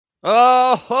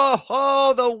Oh, ho,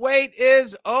 ho, the wait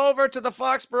is over to the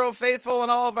Foxborough faithful and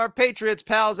all of our Patriots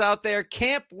pals out there.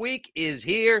 Camp week is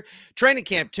here. Training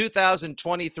camp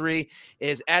 2023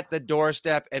 is at the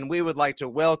doorstep, and we would like to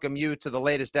welcome you to the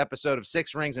latest episode of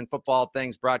Six Rings and Football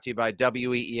Things, brought to you by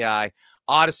WEEI,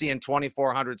 Odyssey, and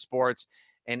 2400 Sports.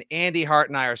 And Andy Hart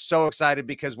and I are so excited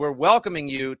because we're welcoming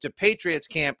you to Patriots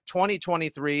Camp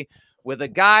 2023 with a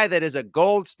guy that is a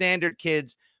gold standard,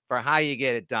 kids, for how you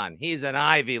get it done. He's an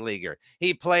Ivy Leaguer.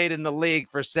 He played in the league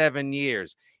for 7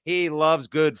 years. He loves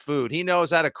good food. He knows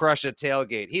how to crush a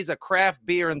tailgate. He's a craft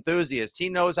beer enthusiast. He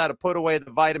knows how to put away the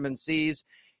vitamin C's.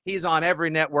 He's on every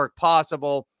network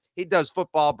possible. He does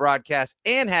football broadcasts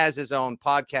and has his own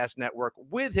podcast network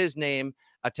with his name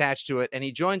attached to it. And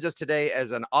he joins us today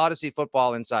as an Odyssey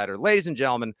football insider. Ladies and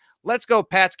gentlemen, let's go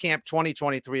Pats Camp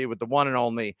 2023 with the one and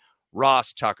only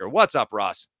Ross Tucker. What's up,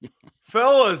 Ross?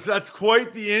 Fellas, that's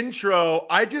quite the intro.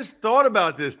 I just thought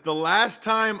about this. The last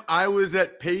time I was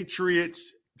at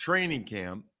Patriots training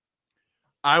camp,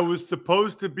 I was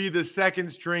supposed to be the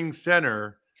second string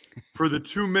center for the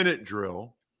 2-minute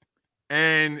drill.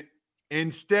 And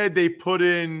instead they put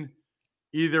in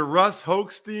either Russ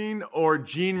Hochstein or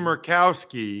Gene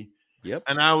Murkowski. Yep.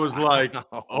 And I was like,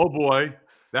 oh boy,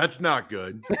 that's not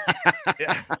good.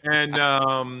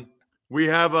 And we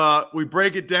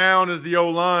break it down as the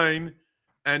O-line,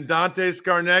 and Dante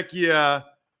Scarnecchia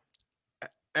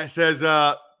says,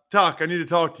 Tuck, I need to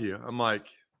talk to you. I'm like,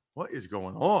 what is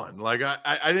going on? Like,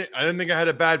 I didn't think I had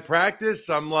a bad practice.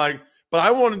 I'm like, but I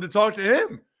wanted to talk to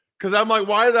him because I'm like,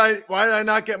 why did I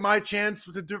not get my chance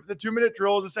to do the 2-minute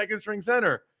drill as a second string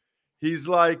center? He's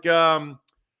like,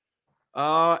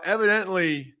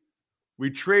 evidently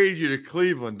we traded you to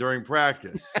Cleveland during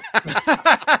practice.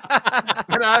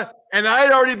 And I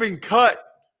had already been cut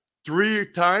 3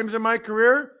 times in my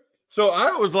career. So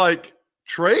I was like,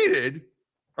 traded?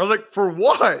 I was like, for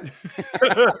what?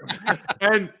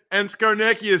 and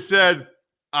Scarnecchia said,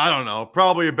 I don't know,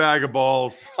 probably a bag of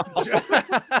balls.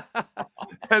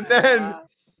 and then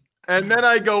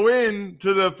I go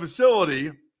into the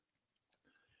facility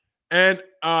and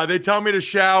they tell me to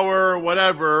shower,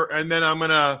 whatever, and then I'm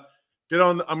gonna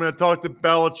talk to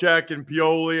Belichick and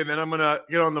Pioli, and then I'm gonna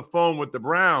get on the phone with the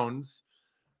Browns.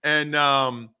 And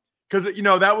because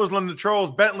that was when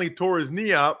Charles Bentley tore his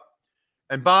knee up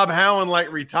and Bob Hallen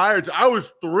retired. I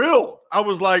was thrilled. I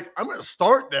was like, I'm gonna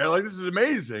start there. Like, this is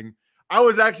amazing. I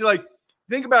was actually like,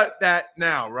 think about that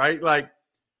now, right? Like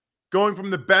going from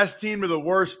the best team to the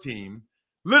worst team,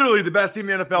 literally the best team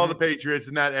in the NFL, the Patriots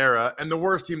in that era, and the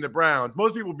worst team, the Browns.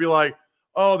 Most people would be like,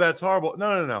 oh, that's horrible.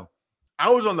 No. I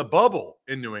was on the bubble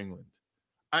in New England.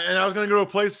 And I was going to go to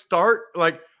a place start.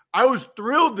 Like, I was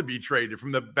thrilled to be traded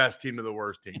from the best team to the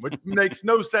worst team, which makes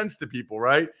no sense to people,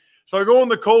 right? So I go in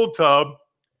the cold tub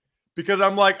because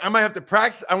I'm like, I might have to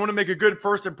practice. I want to make a good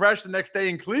first impression the next day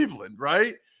in Cleveland,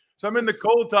 right? So I'm in the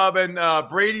cold tub, and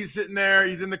Brady's sitting there.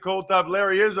 He's in the cold tub.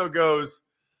 Larry Izzo goes,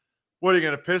 what, are you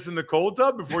going to piss in the cold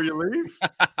tub before you leave?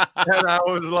 And I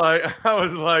was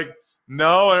like,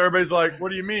 no. And everybody's like, what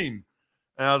do you mean?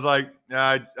 And I was like,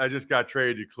 I just got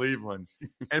traded to Cleveland.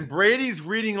 And Brady's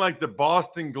reading like the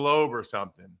Boston Globe or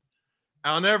something.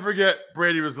 I'll never forget,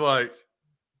 Brady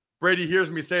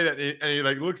hears me say that, and he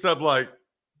like looks up like,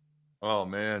 oh,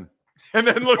 man. And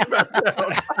then looks back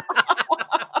down.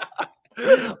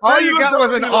 All you got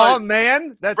was an oh,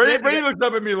 man? That's Brady looks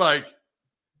up at me like,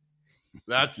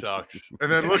 that sucks.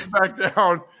 And then looks back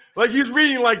down. Like he's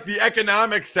reading like the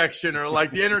economics section or like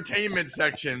the entertainment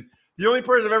section. The only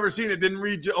person I've ever seen that didn't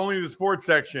read only the sports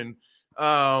section,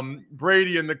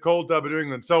 Brady in the cold tub of New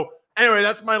England. So anyway,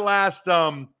 that's my last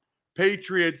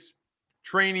Patriots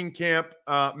training camp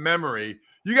memory.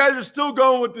 You guys are still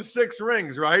going with the 6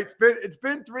 rings, right? It's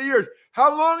been 3 years.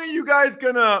 How long are you guys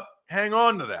gonna hang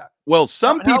on to that? Well,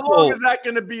 how long is that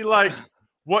gonna be like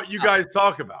what you guys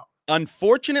talk about?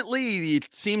 Unfortunately, it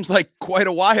seems like quite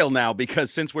a while now,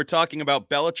 because since we're talking about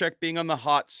Belichick being on the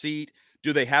hot seat,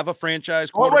 do they have a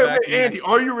franchise quarterback? Wait, Andy,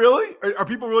 are you really? Are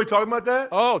people really talking about that?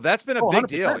 Oh, that's been a big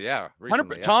deal, yeah.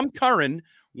 Recently, yeah. Tom Curran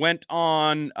went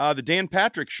on the Dan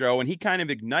Patrick show, and he kind of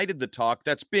ignited the talk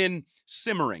that's been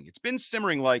simmering. It's been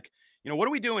simmering like, what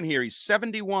are we doing here? He's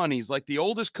 71. He's like the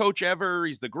oldest coach ever.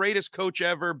 He's the greatest coach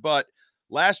ever. But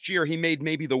last year, he made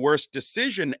maybe the worst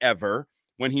decision ever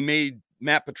when he made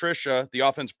Matt Patricia the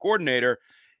offensive coordinator.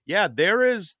 Yeah, there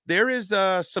is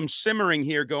some simmering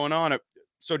here going on.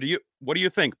 So what do you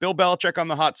think? Bill Belichick on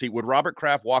the hot seat. Would Robert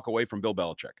Kraft walk away from Bill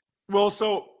Belichick? Well,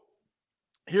 so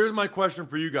here's my question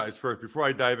for you guys first before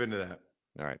I dive into that.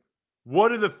 All right. What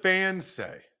do the fans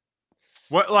say?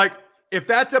 What, like, if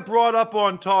that's brought up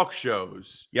on talk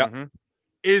shows, yeah,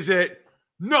 is it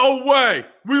No way.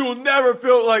 We will never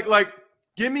feel like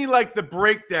give me like the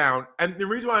breakdown. And the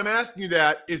reason why I'm asking you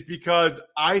that is because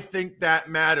I think that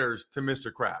matters to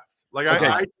Mr. Kraft. Like Okay.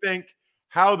 I think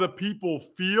how the people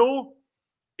feel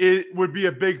it would be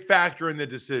a big factor in the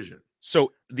decision.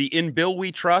 So the "in Bill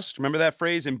we trust," remember that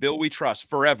phrase? "In Bill we trust"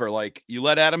 forever. Like, you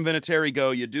let Adam Vinatieri go,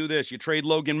 you do this, you trade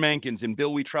Logan Mankins, "in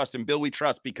Bill we trust," "in Bill we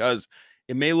trust," because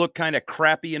it may look kind of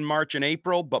crappy in March and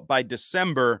April, but by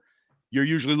December, you're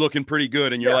usually looking pretty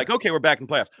good. And you're like, okay, we're back in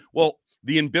playoffs. Well,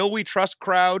 the "in Bill we trust"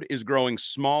 crowd is growing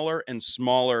smaller and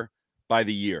smaller by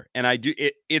the year. And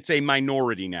it's a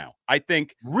minority now. I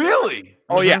think. Really?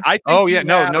 Oh, yeah. I think Oh, yeah.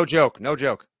 No joke. No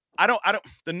joke. I don't,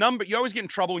 the number, you always get in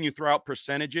trouble when you throw out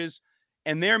percentages,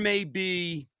 and there may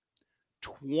be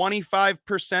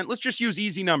 25%. Let's just use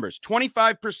easy numbers.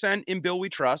 25% "in Bill we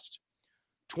trust,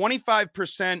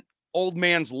 25% old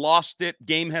man's lost it,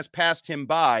 game has passed him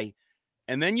by.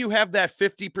 And then you have that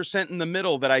 50% in the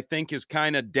middle that I think is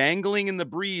kind of dangling in the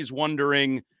breeze,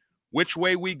 wondering which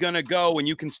way we going to go, and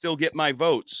you can still get my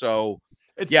vote. So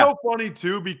it's so funny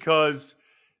too, because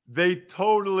they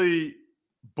totally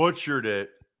butchered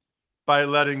it by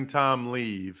letting Tom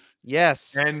leave.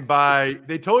 Yes. And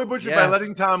they totally butchered by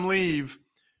letting Tom leave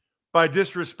by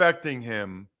disrespecting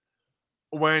him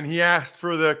when he asked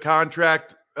for the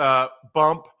contract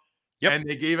bump. Yep. And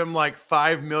they gave him like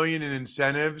 $5 million in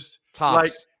incentives. Tops.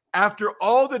 Like, after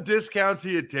all the discounts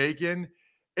he had taken,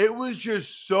 it was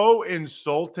just so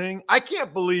insulting. I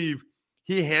can't believe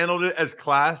he handled it as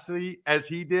classy as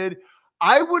he did.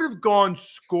 I would have gone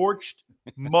scorched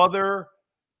mother.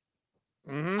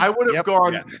 I would have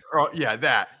gone,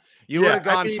 that. You would have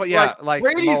gone, like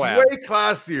Brady's Moab. way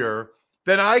classier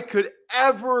than I could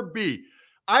ever be.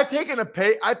 I've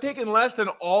taken less than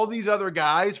all these other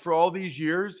guys for all these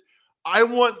years. I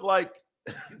want like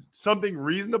something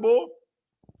reasonable,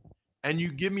 and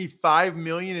you give me $5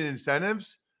 million in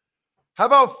incentives. How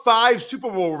about 5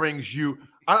 Super Bowl rings?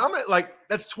 I'm at, like,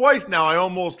 that's twice now. I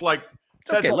almost like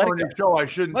said something on your show I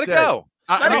shouldn't say. Let it go.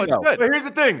 It's good. But here's the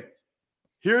thing.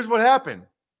 Here's what happened.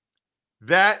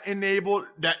 That enabled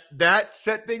that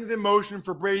set things in motion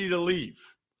for Brady to leave.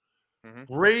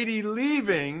 Mm-hmm. Brady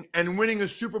leaving and winning a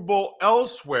Super Bowl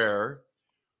elsewhere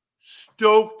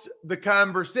stoked the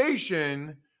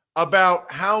conversation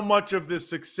about how much of the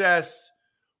success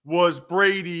was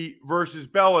Brady versus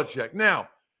Belichick. Now,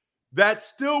 that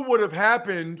still would have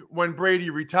happened when Brady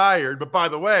retired. But by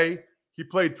the way, he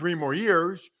played 3 more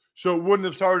years, so it wouldn't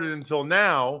have started until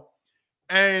now.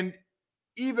 And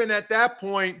even at that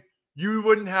point, you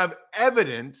wouldn't have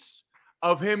evidence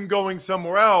of him going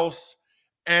somewhere else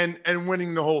and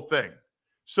winning the whole thing.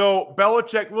 So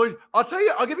Belichick really, I'll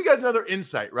give you guys another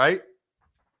insight, right?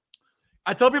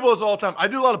 I tell people this all the time. I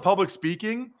do a lot of public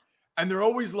speaking, and they're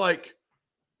always like,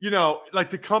 like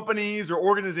to companies or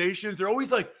organizations, they're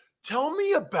always like, tell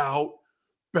me about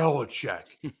Belichick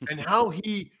and how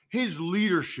his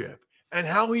leadership and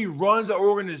how he runs the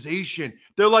organization.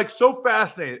 They're like so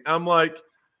fascinated. I'm like,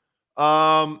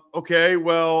 okay,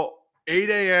 well, 8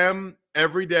 a.m.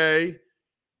 every day,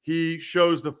 he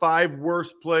shows the 5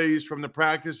 worst plays from the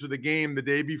practice or the game the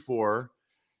day before.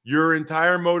 Your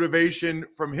entire motivation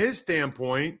from his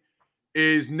standpoint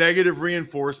is negative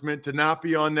reinforcement to not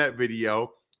be on that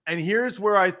video. And here's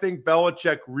where I think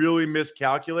Belichick really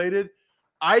miscalculated.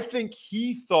 I think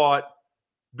he thought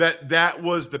that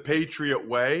was the Patriot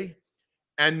way,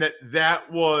 and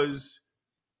that was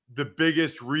the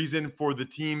biggest reason for the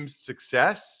team's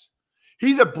success.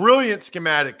 He's a brilliant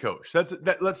schematic coach.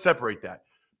 Let's separate that.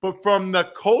 But from the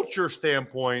culture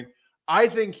standpoint, I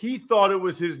think he thought it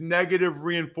was his negative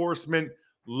reinforcement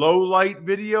low light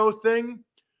video thing.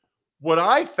 What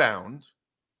I found,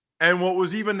 and what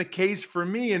was even the case for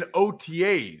me in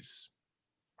OTAs,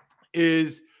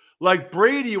 is like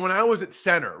Brady when I was at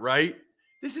center, right?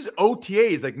 This is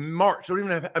OTAs, like March.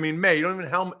 May. You don't even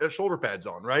have shoulder pads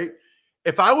on, right?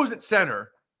 If I was at center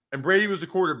and Brady was a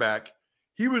quarterback,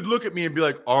 he would look at me and be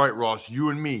like, all right, Ross, you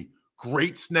and me,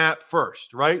 great snap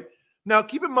first, right? Now,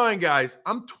 keep in mind, guys,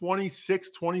 I'm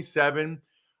 26, 27.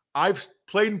 I've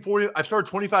played in 40. I've started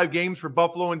 25 games for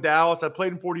Buffalo and Dallas. I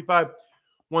played in 45.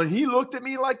 When he looked at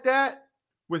me like that,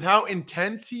 with how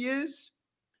intense he is,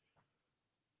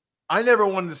 I never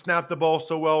wanted to snap the ball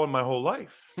so well in my whole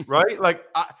life, right? Like,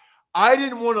 I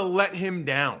didn't want to let him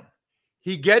down.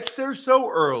 He gets there so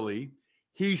early.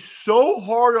 He's so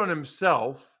hard on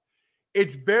himself.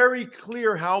 It's very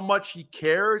clear how much he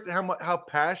cares and how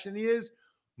passionate he is.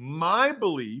 My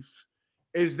belief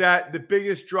is that the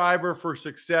biggest driver for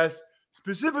success,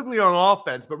 specifically on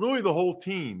offense, but really the whole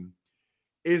team,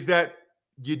 is that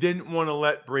you didn't want to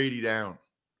let Brady down.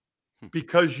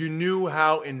 because you knew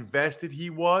how invested he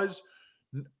was.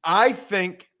 I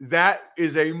think that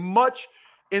is a much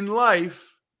in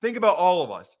life. Think about all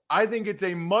of us. I think it's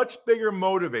a much bigger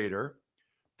motivator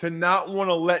to not want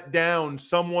to let down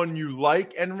someone you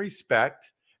like and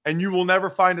respect. And you will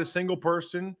never find a single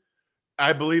person,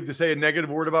 I believe, to say a negative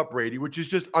word about Brady, which is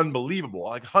just unbelievable.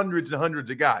 Like hundreds and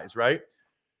hundreds of guys, right?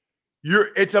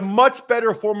 It's a much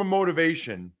better form of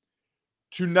motivation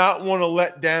to not want to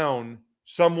let down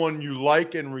someone you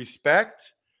like and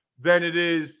respect than it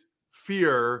is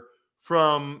fear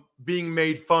from being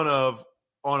made fun of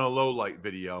on a low light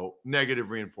video,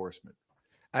 negative reinforcement.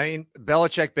 I mean,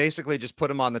 Belichick basically just put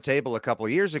him on the table a couple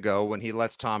of years ago when he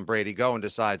lets Tom Brady go and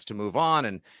decides to move on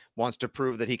and wants to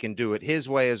prove that he can do it his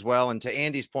way as well. And to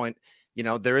Andy's point,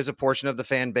 there is a portion of the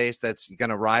fan base that's going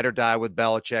to ride or die with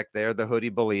Belichick. They're the hoodie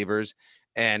believers,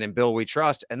 and in Bill we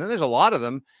trust. And then there's a lot of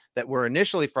them that were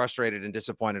initially frustrated and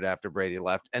disappointed after Brady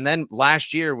left. And then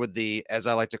last year with the, as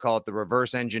I like to call it, the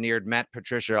reverse engineered Matt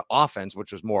Patricia offense,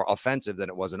 which was more offensive than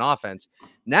it was an offense.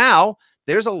 Now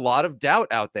there's a lot of doubt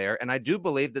out there. And I do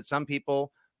believe that some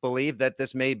people believe that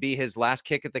this may be his last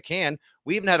kick at the can.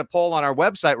 We even had a poll on our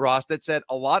website, Ross, that said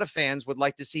a lot of fans would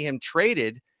like to see him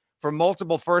traded for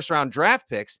multiple first-round draft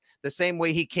picks, the same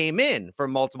way he came in for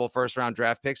multiple first-round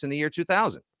draft picks in the year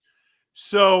 2000.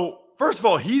 So, first of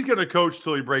all, he's going to coach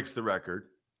till he breaks the record.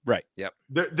 Right. Yep.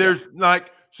 There's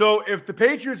so if the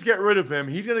Patriots get rid of him,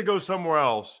 he's going to go somewhere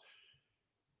else.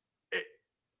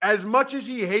 As much as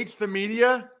he hates the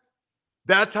media,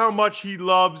 that's how much he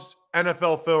loves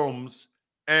NFL films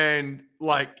and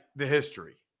like the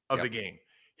history of the game.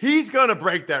 He's going to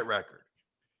break that record.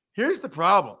 Here's the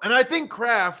problem. And I think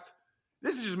Kraft,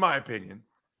 this is just my opinion,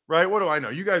 right? What do I know?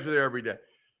 You guys are there every day.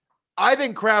 I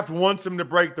think Kraft wants him to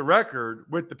break the record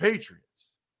with the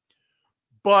Patriots.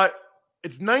 But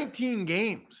it's 19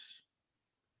 games,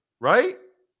 right?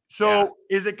 So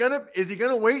is he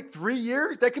gonna wait 3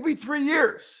 years? That could be 3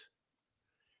 years.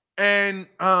 And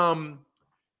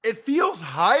it feels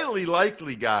highly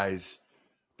likely, guys,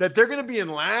 that they're going to be in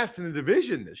last in the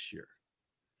division this year.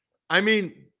 I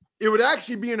mean, it would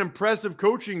actually be an impressive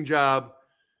coaching job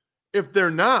if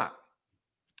they're not.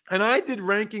 And I did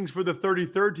rankings for the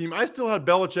 33rd team. I still had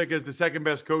Belichick as the second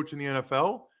best coach in the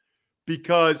NFL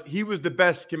because he was the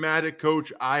best schematic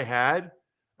coach I had.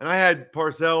 And I had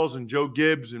Parcells and Joe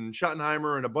Gibbs and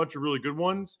Schottenheimer and a bunch of really good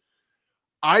ones.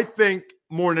 I think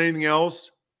more than anything else,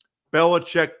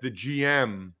 Belichick, the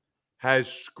GM, has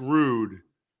screwed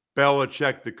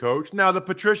Belichick, the coach. Now, the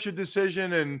Patricia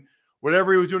decision and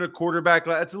whatever he was doing at quarterback,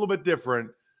 that's a little bit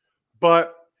different.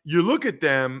 But you look at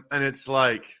them and it's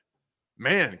like,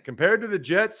 man, compared to the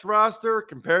Jets roster,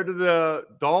 compared to the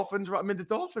Dolphins, I mean, the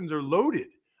Dolphins are loaded.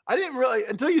 I didn't really,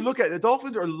 until you look at it, the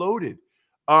Dolphins are loaded.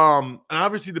 And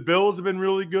obviously the Bills have been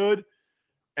really good.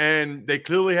 And they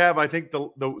clearly have, I think,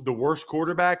 the worst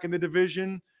quarterback in the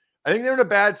division. I think they're in a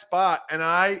bad spot. And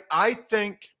I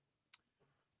think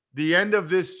the end of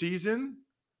this season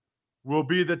will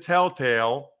be the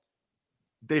telltale.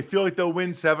 They feel like they'll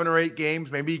win 7 or 8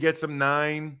 games. Maybe you get some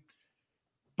 9.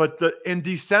 But in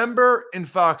December in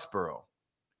Foxborough,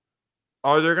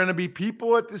 are there going to be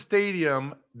people at the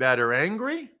stadium that are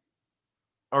angry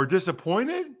or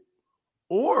disappointed?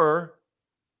 Or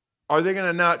are they going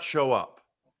to not show up?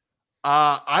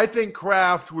 I think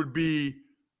Kraft would be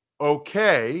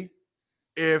okay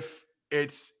if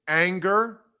it's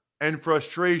anger and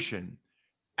frustration.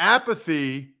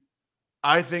 Apathy,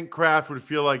 I think Kraft would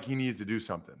feel like he needs to do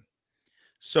something.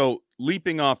 So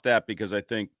leaping off that, because I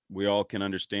think we all can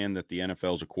understand that the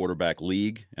NFL is a quarterback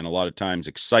league, and a lot of times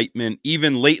excitement,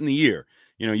 even late in the year,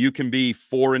 you can be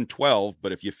 4-12,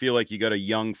 but if you feel like you got a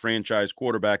young franchise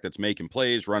quarterback that's making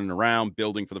plays, running around,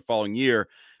 building for the following year,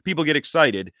 people get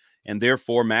excited. And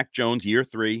therefore, Mac Jones, year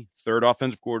 3, third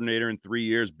offensive coordinator in 3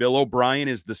 years. Bill O'Brien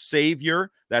is the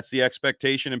savior. That's the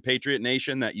expectation in Patriot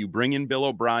Nation, that you bring in Bill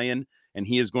O'Brien and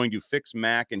he is going to fix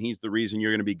Mac, and he's the reason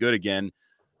you're going to be good again.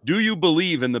 Do you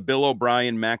believe in the Bill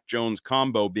O'Brien, Mac Jones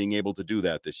combo being able to do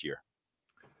that this year?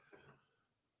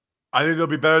 I think they'll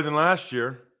be better than last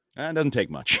year. It doesn't take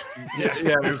much. Yeah,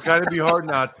 it's got to be hard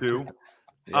not to.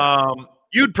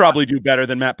 You'd probably do better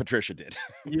than Matt Patricia did.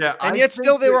 Yeah, and yet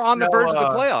still they were on the verge of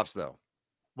the playoffs, though.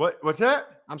 What's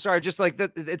that? I'm sorry, just like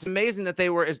that. It's amazing that they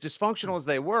were as dysfunctional as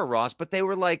they were, Ross, but they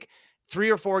were like 3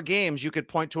 or 4 games. You could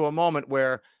point to a moment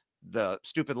where the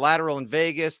stupid lateral in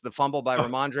Vegas, the fumble by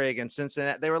Ramondre against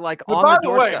Cincinnati, they were like on the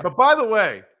doorstep. But by the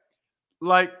way,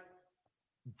 like,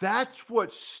 that's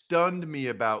what stunned me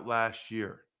about last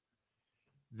year.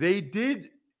 They did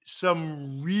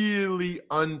some really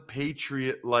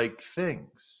unpatriot-like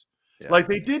things. Yeah. Like,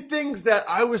 they did things that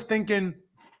I was thinking,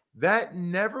 That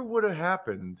never would have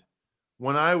happened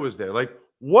when I was there. Like,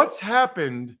 what's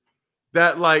happened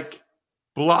that like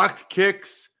blocked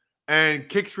kicks and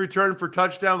kicks returned for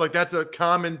touchdown, like that's a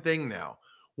common thing now?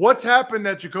 What's happened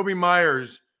that Jacoby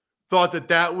Myers thought that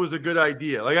that was a good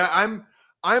idea? Like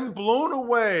I'm blown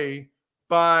away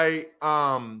by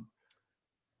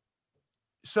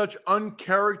such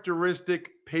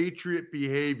uncharacteristic Patriot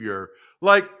behavior.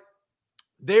 Like,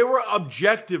 they were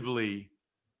objectively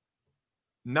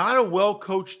not a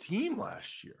well-coached team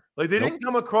last year. Like, they didn't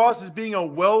come across as being a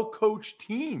well-coached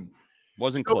team.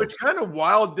 Wasn't So close. it's kind of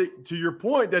wild that, to your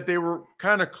point, that they were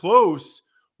kind of close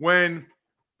when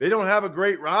they don't have a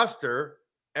great roster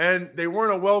and they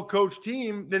weren't a well-coached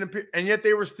team, and yet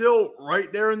they were still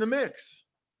right there in the mix.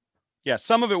 Yeah,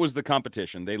 some of it was the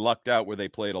competition. They lucked out where they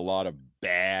played a lot of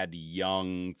bad,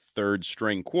 young,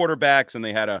 third-string quarterbacks, and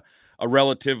they had a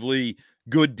relatively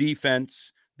good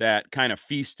defense that kind of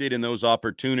feasted in those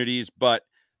opportunities. But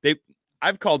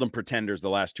I've called them pretenders the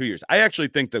last 2 years. I actually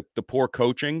think the poor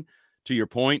coaching, to your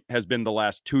point, has been the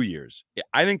last 2 years.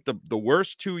 I think the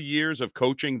worst 2 years of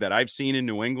coaching that I've seen in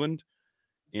New England,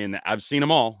 and I've seen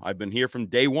them all, I've been here from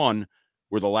day one,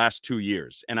 were the last 2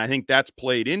 years. And I think that's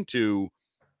played into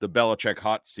the Belichick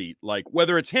hot seat. Like,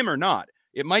 whether it's him or not,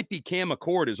 it might be Cam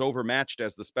McCord is overmatched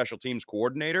as the special teams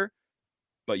coordinator,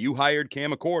 but you hired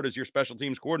Cam McCord as your special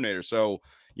teams coordinator. So,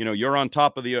 you're on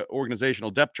top of the organizational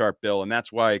depth chart, Bill, and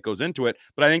that's why it goes into it.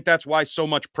 But I think that's why so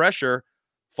much pressure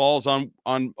falls on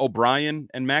O'Brien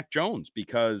and Mac Jones,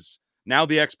 because now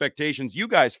the expectations, you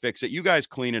guys fix it. You guys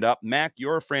clean it up. Mac,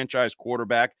 you're a franchise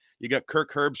quarterback. You got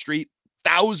Kirk Herbstreit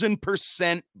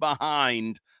 1,000%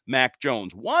 behind Mac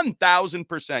Jones.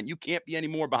 1,000%. You can't be any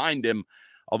more behind him.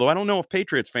 Although I don't know if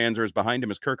Patriots fans are as behind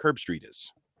him as Kirk Herbstreit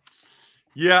is.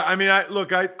 Yeah, I mean, I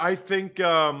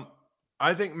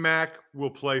think Mac will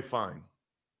play fine.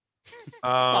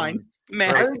 Fine.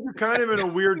 Mac. I think you're kind of in a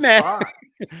weird spot.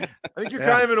 I think you're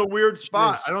kind of in a weird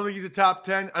spot. I don't think he's a top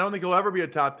 10. I don't think he'll ever be a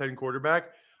top 10 quarterback.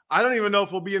 I don't even know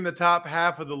if he'll be in the top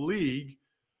half of the league.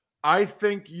 I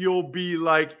think you'll be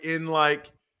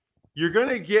you're going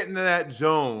to get into that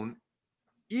zone.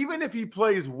 Even if he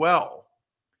plays well,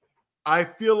 I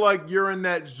feel like you're in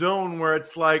that zone where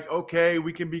it's like, okay,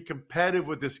 we can be competitive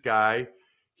with this guy.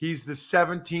 He's the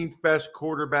 17th best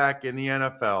quarterback in the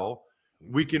NFL.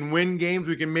 We can win games.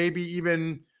 We can maybe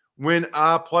even win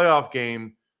a playoff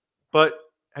game. But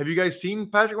have you guys seen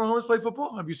Patrick Mahomes play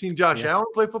football? Have you seen Josh Allen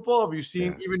play football? Have you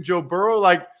seen even Joe Burrow?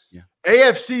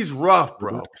 AFC's rough,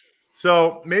 bro.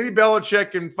 So maybe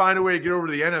Belichick can find a way to get over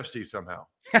to the NFC somehow.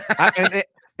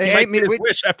 We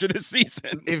wish after this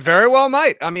season. It very well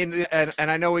might. I mean, and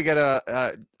I know we got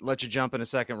to let you jump in a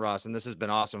second, Ross, and this has been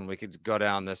awesome. We could go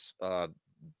down this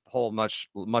whole much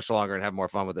longer and have more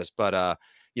fun with this. But,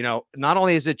 not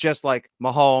only is it just like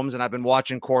Mahomes, and I've been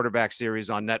watching quarterback series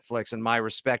on Netflix, and my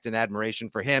respect and admiration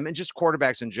for him and just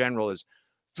quarterbacks in general is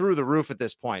through the roof at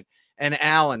this point. And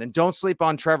Allen, and don't sleep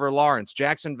on Trevor Lawrence.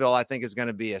 Jacksonville, I think, is going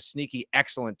to be a sneaky,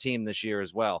 excellent team this year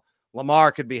as well.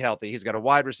 Lamar could be healthy. He's got a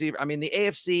wide receiver. I mean, the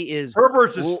AFC is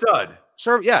Herbert's a stud.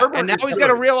 Herbert, and now he's got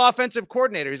a real offensive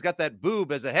coordinator. He's got that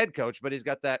boob as a head coach, but he's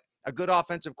got a good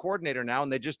offensive coordinator now,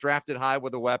 and they just drafted high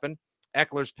with a weapon.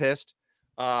 Eckler's pissed.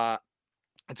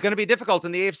 It's going to be difficult,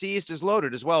 and the AFC East is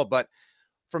loaded as well. But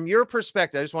from your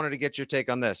perspective, I just wanted to get your take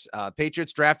on this.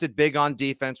 Patriots drafted big on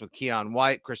defense with Keon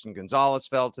White. Christian Gonzalez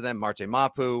fell to them. Marte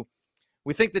Mapu.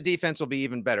 We think the defense will be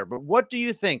even better. But what do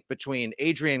you think between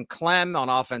Adrian Clem on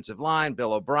offensive line,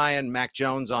 Bill O'Brien, Mac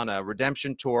Jones on a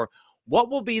redemption tour? What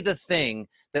will be the thing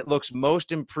that looks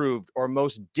most improved or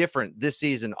most different this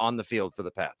season on the field for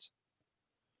the Pats?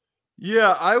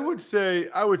 Yeah, I would say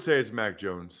it's Mac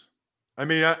Jones. I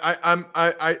mean,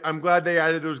 I'm glad they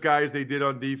added those guys they did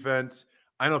on defense.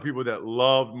 I know people that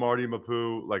love Marty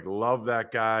Mapu, love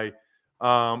that guy.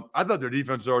 I thought their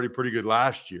defense was already pretty good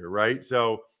last year, right?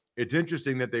 So it's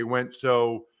interesting that they went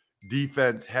so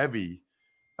defense heavy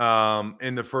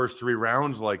in the first 3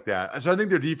 rounds like that. So I think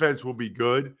their defense will be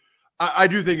good. I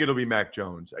do think it'll be Mac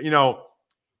Jones.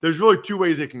 There's really 2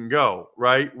 ways it can go,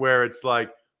 right? Where it's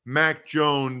like Mac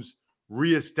Jones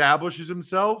reestablishes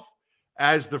himself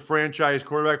as the franchise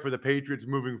quarterback for the Patriots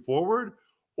moving forward,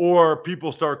 or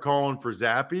people start calling for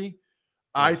Zappy.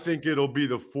 I think it'll be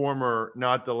the former,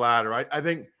 not the latter. I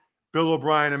think Bill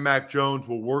O'Brien and Mac Jones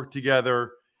will work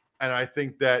together, and I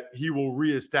think that he will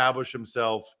reestablish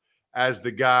himself as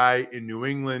the guy in New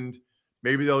England.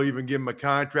 Maybe they'll even give him a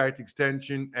contract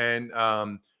extension, and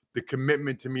the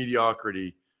commitment to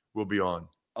mediocrity will be on.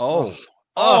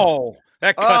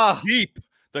 That cuts deep.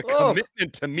 The Oh.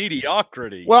 commitment to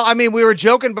mediocrity. Well, I mean, we were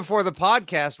joking before the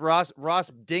podcast.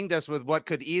 Ross dinged us with what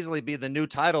could easily be the new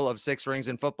title of Six Rings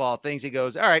in Football Things. He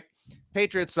goes, "All right,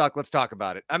 Patriots suck. Let's talk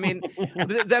about it." I mean,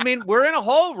 we're in a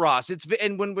hole, Ross.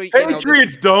 And when we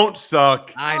Patriots don't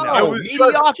suck. I know. I was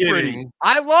just kidding.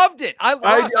 I loved it. I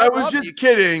was just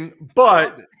kidding,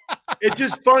 but it's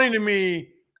just funny to me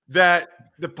that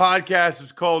the podcast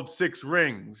is called Six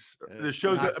Rings. The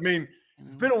show's, I mean,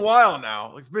 it's been a while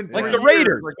now. It's been like 3 the years.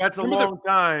 Raiders. Like, that's a long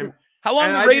time. How long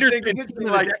And the I Raiders just think been it's team of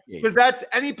the like, decade? because that's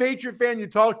any Patriot fan you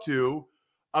talk to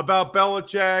about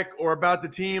Belichick or about the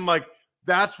team, like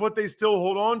that's what they still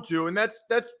hold on to, and that's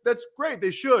great.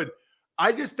 They should.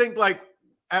 I just think, like,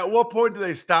 at what point do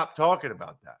they stop talking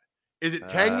about that? Is it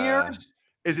 10 years?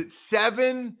 Is it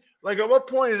 7? Like, at what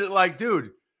point is it like,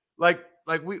 dude, like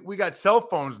we got cell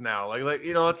phones now. Like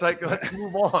it's like, let's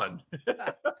move on.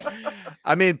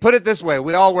 I mean, put it this way.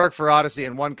 We all work for Odyssey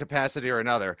in one capacity or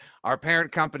another. Our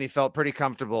parent company felt pretty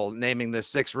comfortable naming this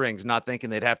Six Rings, not thinking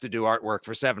they'd have to do artwork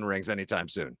for 7 Rings anytime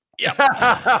soon. Yeah.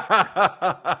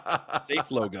 Safe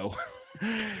logo.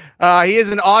 He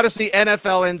is an Odyssey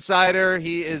NFL insider.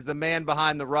 He is the man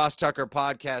behind the Ross Tucker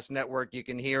Podcast Network. You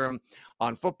can hear him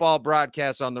on football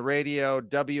broadcasts on the radio,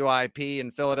 WIP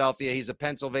in Philadelphia. He's a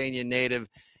Pennsylvania native.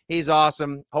 He's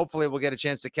awesome. Hopefully we'll get a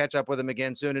chance to catch up with him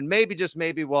again soon. And maybe, just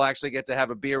maybe, we'll actually get to have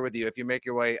a beer with you if you make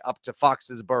your way up to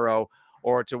Foxesboro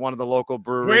or to one of the local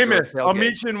breweries. Weymouth. I'll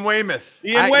meet you in Weymouth.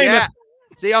 Weymouth. Yeah.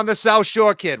 See you on the South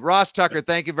Shore, kid. Ross Tucker,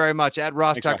 thank you very much. At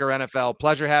Ross Thanks, Tucker NFL.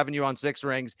 Pleasure having you on Six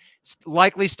Rings.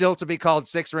 Likely still to be called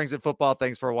Six Rings at Football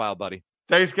Things for a while, buddy.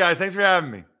 Thanks, guys. Thanks for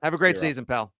having me. Have a great season,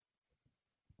 pal.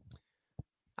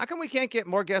 How come we can't get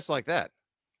more guests like that?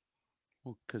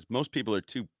 Well, because most people are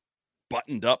too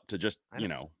buttoned up to just,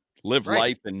 live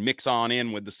life and mix on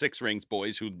in with the Six Rings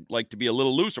boys who like to be a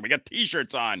little looser. We got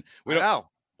T-shirts on. We don't know.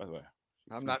 By the way,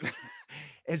 I'm not.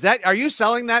 Are you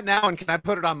selling that now? And can I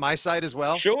put it on my site as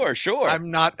well? Sure. I'm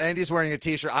not. Andy's wearing a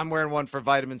T-shirt. I'm wearing one for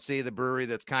Vitamin C, the brewery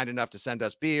that's kind enough to send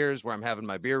us beers, where I'm having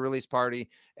my beer release party.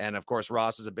 And of course,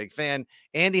 Ross is a big fan.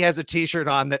 Andy has a T-shirt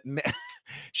on that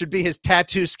should be his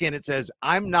tattoo skin. It says,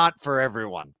 "I'm not for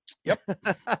everyone." Yep.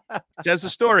 Says the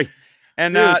story.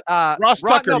 And Ross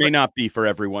Tucker may not be for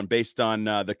everyone based on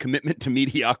the commitment to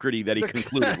mediocrity that he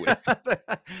concluded with.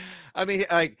 I mean,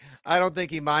 I don't think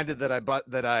he minded that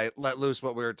I let loose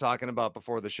what we were talking about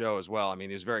before the show as well. I mean,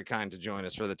 he was very kind to join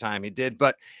us for the time he did,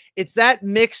 but it's that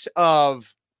mix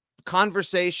of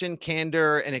conversation,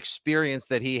 candor, and experience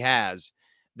that he has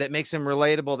that makes him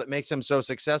relatable, that makes him so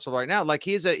successful right now. Like,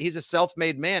 he's a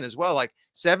self-made man as well, like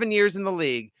 7 years in the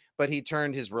league, but he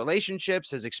turned his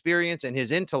relationships, his experience, and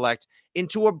his intellect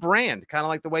into a brand, kind of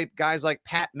like the way guys like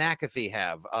Pat McAfee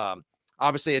have.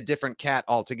 Obviously a different cat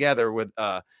altogether with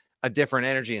a different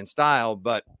energy and style,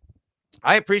 but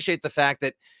I appreciate the fact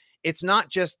that it's not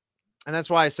just, and that's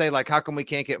why I say, like, how come we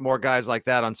can't get more guys like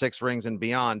that on Six Rings and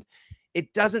beyond?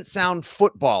 It doesn't sound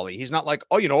football-y. He's not like,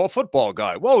 a football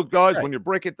guy. Well, guys, right. When you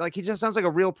break it, like, he just sounds like a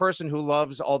real person who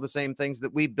loves all the same things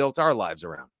that we built our lives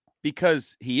around.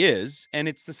 Because he is, and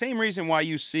it's the same reason why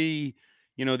you see,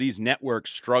 these networks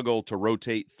struggle to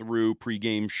rotate through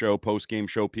pregame show, postgame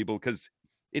show people, because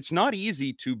it's not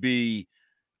easy to be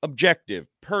objective,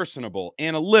 personable,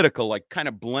 analytical, like kind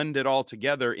of blend it all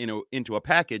together into a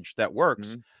package that works.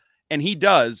 Mm-hmm. And he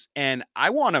does. And I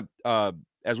want to,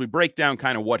 as we break down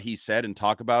kind of what he said and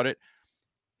talk about it,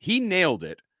 he nailed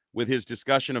it with his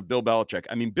discussion of Bill Belichick.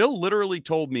 I mean, Bill literally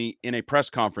told me in a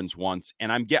press conference once,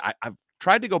 and I've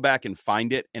tried to go back and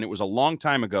find it, and it was a long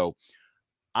time ago.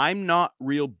 I'm not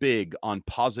real big on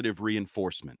positive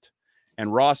reinforcement.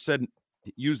 And Ross said,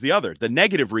 use the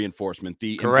negative reinforcement,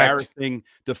 the embarrassing,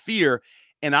 the fear.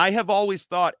 And I have always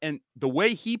thought, and the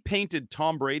way he painted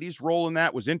Tom Brady's role in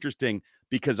that was interesting,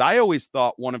 because I always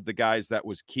thought one of the guys that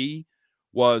was key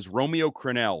was Romeo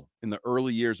Crennel in the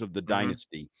early years of the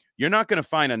dynasty. You're not going to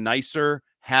find a nicer,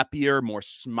 happier, more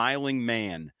smiling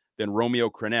man than Romeo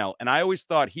Crennel. And I always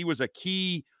thought he was a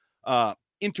key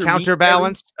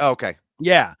counterbalance. Okay.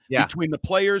 Yeah. Between the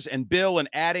players and Bill, and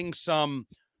adding some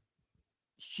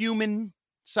human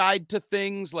side to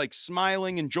things, like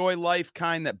smiling, enjoy life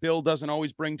kind that Bill doesn't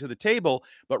always bring to the table.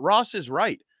 But Ross is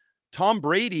right. Tom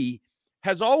Brady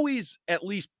has always, at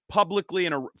least publicly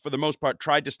and for the most part,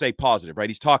 tried to stay positive, right?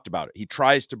 He's talked about it. He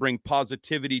tries to bring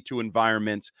positivity to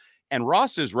environments. And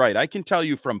Ross is right. I can tell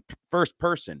you from first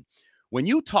person, when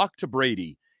you talk to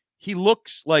Brady, he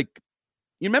looks like,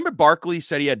 you remember Barkley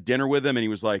said he had dinner with him and he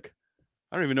was like,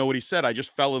 I don't even know what he said. I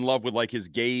just fell in love with like his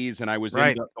gaze, and I was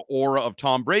in the aura of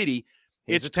Tom Brady.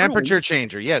 He's It's a temperature true.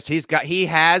 changer. Yes, he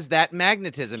has that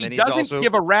magnetism, He and he's doesn't also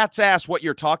give a rat's ass what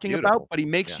you're talking about, beautiful. but he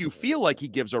makes Yeah. you feel like he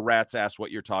gives a rat's ass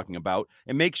what you're talking about.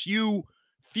 It makes you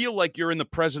feel like you're in the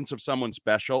presence of someone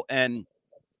special. And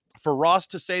for Ross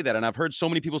to say that, and I've heard so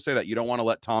many people say that, you don't want to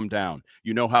let Tom down.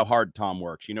 You know how hard Tom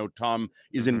works. You know Tom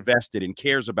is invested and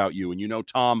cares about you, and you know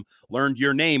Tom learned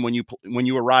your name when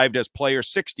you arrived as player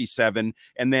 67,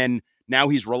 and then now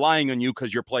he's relying on you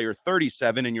because you're player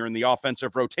 37 and you're in the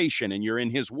offensive rotation and you're in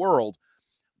his world.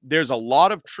 There's a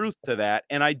lot of truth to that,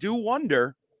 and I do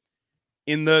wonder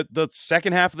in the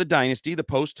second half of the dynasty, the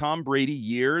post Tom Brady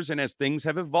years, and as things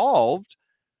have evolved,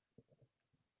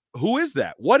 who is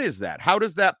that? What is that? How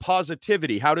does that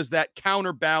positivity, how does that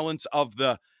counterbalance of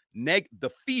the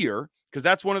fear? Because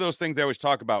that's one of those things they always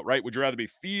talk about, right? Would you rather be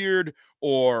feared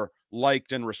or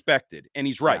liked and respected? And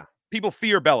he's right. Yeah. People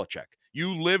fear Belichick.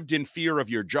 You lived in fear of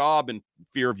your job and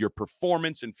fear of your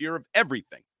performance and fear of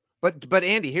everything. But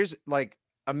Andy, here's like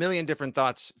a million different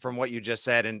thoughts from what you just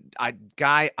said. And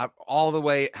all the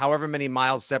way, however many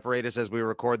miles separate us as we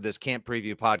record this camp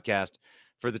preview podcast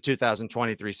for the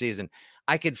 2023 season,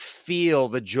 I could feel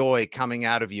the joy coming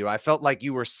out of you. I felt like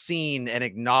you were seen and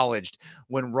acknowledged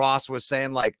when Ross was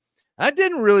saying, like, that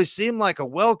didn't really seem like a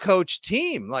well-coached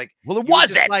team. Like, well, it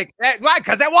wasn't. wasn't. Like, why?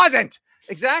 Because it wasn't.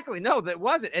 Exactly. No, that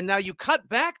wasn't. And now you cut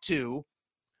back to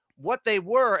what they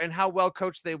were and how well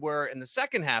coached they were in the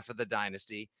second half of the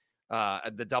dynasty,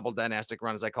 the double dynastic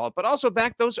run, as I call it, but also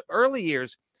back those early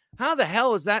years. How the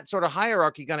hell is that sort of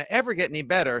hierarchy going to ever get any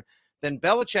better than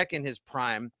Belichick in his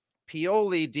prime,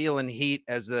 Pioli dealing heat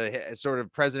as sort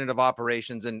of president of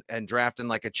operations and drafting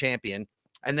like a champion?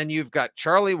 And then you've got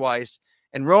Charlie Weiss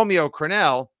and Romeo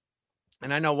Crennel.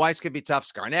 And I know Weiss could be tough,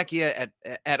 Scarnecchia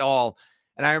at all.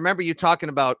 And I remember you talking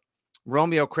about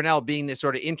Romeo Crennel being this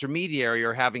sort of intermediary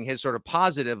or having his sort of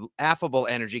positive, affable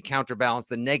energy counterbalance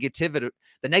the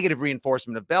negative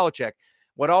reinforcement of Belichick.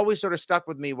 What always sort of stuck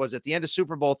with me was at the end of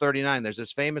Super Bowl 39, there's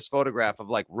this famous photograph of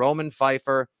like Roman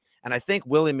Pfeiffer and I think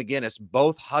Willie McGinnis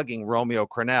both hugging Romeo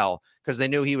Crennel because they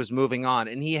knew he was moving on.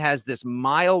 And he has this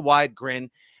mile-wide grin,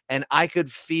 and I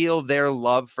could feel their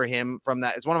love for him from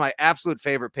that. It's one of my absolute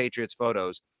favorite Patriots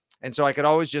photos. And so I could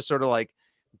always just sort of like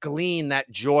glean that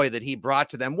joy that he brought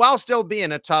to them while still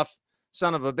being a tough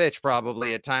son of a bitch,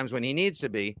 probably at times when he needs to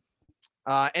be.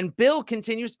 And Bill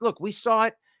continues. Look, we saw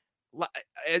it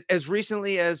as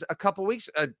recently as a couple weeks,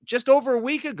 just over a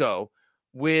week ago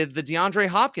with the DeAndre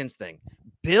Hopkins thing.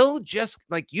 Bill, just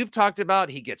like you've talked about,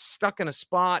 he gets stuck in a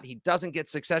spot. He doesn't get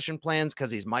succession plans because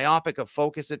he's myopic of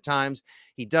focus at times.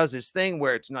 He does his thing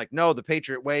where it's like, no, the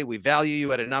Patriot way, we value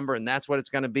you at a number, and that's what it's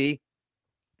going to be.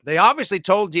 They obviously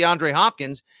told DeAndre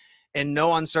Hopkins in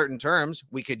no uncertain terms,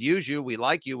 we could use you. We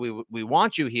like you. We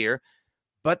want you here.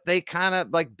 But they kind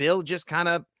of like Bill just kind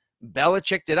of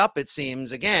Belichicked it up, it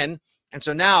seems, again. And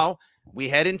so now we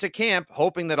head into camp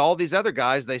hoping that all these other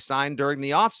guys they signed during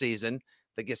the offseason,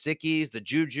 the Gesicki's, the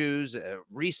Jujus,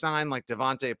 re-sign like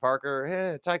Devontae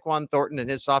Parker, Tyquan Thornton and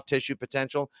his soft tissue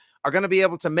potential are going to be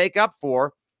able to make up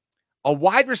for a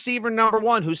wide receiver number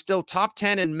one who's still top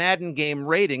 10 in Madden game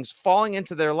ratings falling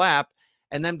into their lap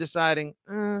and them deciding,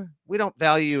 we don't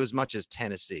value you as much as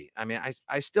Tennessee. I mean,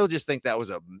 I still just think that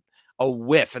was a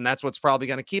whiff, and that's what's probably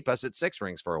going to keep us at 6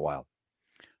 rings for a while.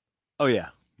 Oh, yeah.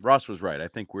 Ross was right. I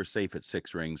think we're safe at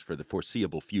 6 rings for the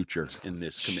foreseeable future in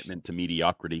this commitment to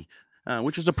mediocrity,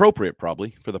 which is appropriate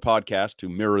probably for the podcast to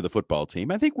mirror the football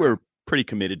team. I think we're pretty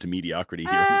committed to mediocrity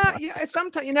here. Yeah,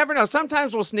 sometimes you never know.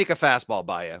 Sometimes we'll sneak a fastball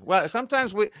by you. Well,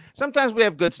 sometimes we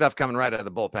have good stuff coming right out of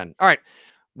the bullpen. All right.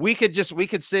 We could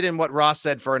sit in what Ross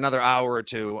said for another hour or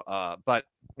two, but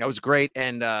that was great.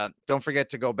 And don't forget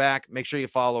to go back. Make sure you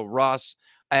follow Ross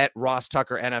at Ross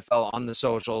Tucker NFL on the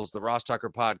socials, the Ross Tucker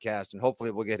podcast, and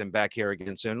hopefully we'll get him back here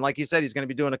again soon. Like he said, he's going to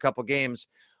be doing a couple games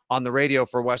on the radio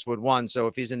for Westwood One. So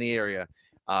if he's in the area,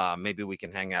 maybe we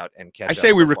can hang out and catch up. I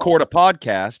say we record a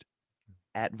podcast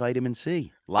at Vitamin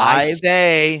C. Live,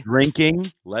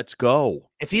 drinking. Let's go.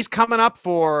 If he's coming up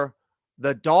for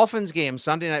the Dolphins game,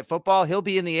 Sunday Night Football, he'll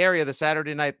be in the area the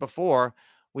Saturday night before.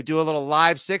 We do a little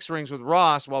live 6 rings with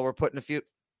Ross while we're putting a few.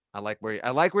 I like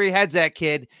where your head's at,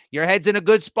 kid. Your head's in a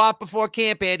good spot before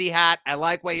camp, Andy Hot. I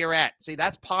like where you're at. See,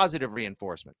 that's positive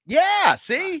reinforcement. Yeah,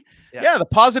 see? Yeah, the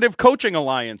Positive Coaching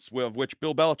Alliance, of which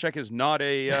Bill Belichick is not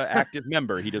a active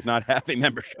member. He does not have a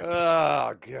membership.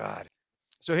 Oh, God.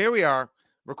 So here we are,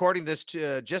 recording this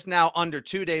just now under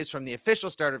 2 days from the official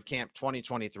start of camp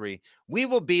 2023. We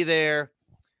will be there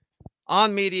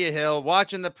on Media Hill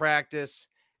watching the practice.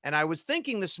 And I was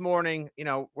thinking this morning,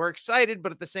 we're excited,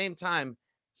 but at the same time,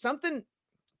 something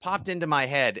popped into my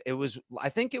head. I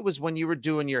think it was when you were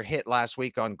doing your hit last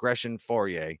week on Gresham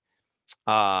Fourier.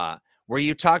 where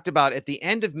you talked about at the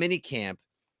end of minicamp,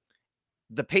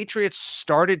 the Patriots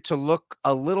started to look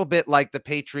a little bit like the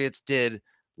Patriots did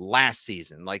last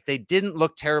season. Like they didn't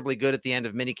look terribly good at the end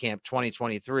of minicamp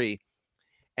 2023.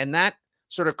 And that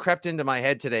sort of crept into my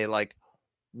head today. Like,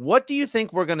 what do you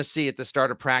think we're going to see at the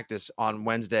start of practice on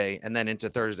Wednesday and then into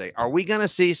Thursday? Are we going to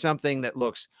see something that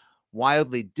looks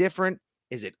wildly different?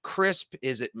 Is it crisp?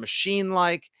 Is it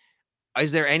machine-like?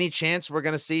 Is there any chance we're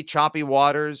going to see choppy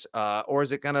waters? Or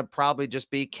is it going to probably just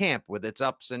be camp with its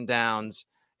ups and downs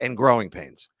and growing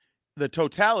pains? The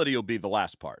totality will be the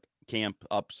last part. Camp,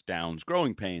 ups, downs,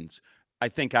 growing pains. I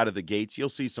think out of the gates, you'll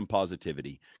see some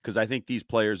positivity because I think these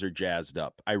players are jazzed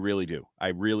up. I really do. I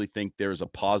really think there's a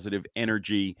positive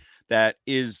energy that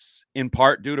is in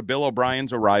part due to Bill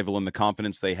O'Brien's arrival and the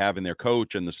confidence they have in their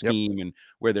coach and the scheme and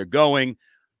where they're going.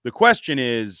 The question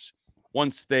is,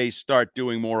 once they start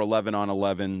doing more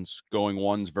 11-on-11s, going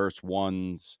ones versus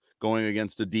ones, going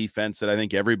against a defense that I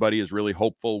think everybody is really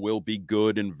hopeful will be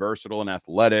good and versatile and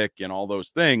athletic and all those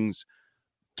things,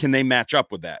 can they match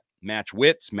up with that? Match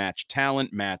wits, match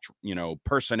talent, match,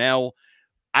 personnel.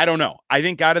 I don't know. I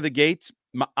think out of the gates,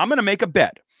 I'm going to make a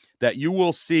bet that you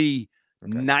will see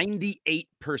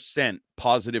 98%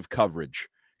 positive coverage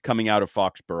coming out of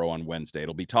Foxborough on Wednesday.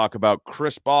 It'll be talk about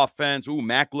crisp offense. Ooh,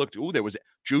 Mac looked. Ooh, there was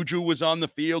Juju was on the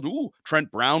field. Ooh, Trent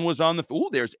Brown was on the field. Ooh,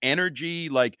 there's energy.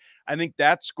 Like, I think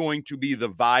that's going to be the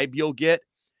vibe you'll get.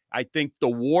 I think the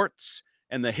warts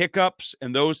and the hiccups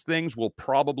and those things will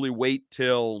probably wait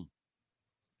till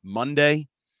Monday,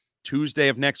 Tuesday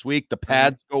of next week. The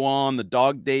pads go on, the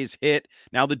dog days hit.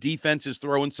 Now the defense is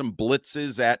throwing some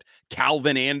blitzes at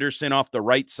Calvin Anderson off the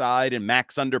right side and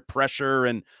Max under pressure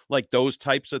and like those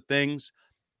types of things.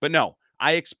 But no,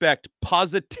 I expect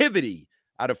positivity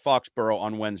out of Foxborough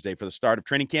on Wednesday for the start of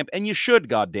training camp. And you should,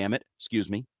 goddammit. Excuse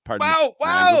me. Pardon me.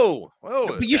 Whoa.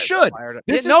 But you should.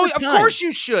 Of course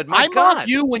you should. My God. Mark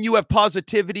you when you have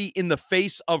positivity in the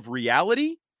face of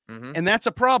reality. And that's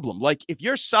a problem. Like if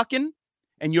you're sucking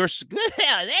and you're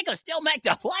they can still make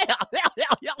the playoffs.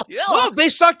 Well, they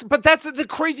sucked, but that's the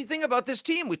crazy thing about this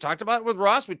team. We talked about it with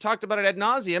Ross. We talked about it ad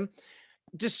nauseum.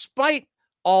 Despite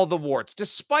all the warts,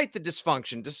 despite the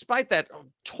dysfunction, despite that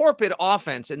torpid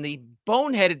offense and the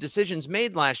boneheaded decisions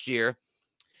made last year,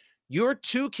 your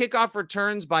 2 kickoff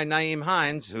returns by Nyheim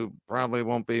Hines, who probably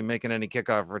won't be making any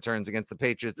kickoff returns against the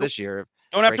Patriots this year.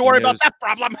 Don't have to worry about that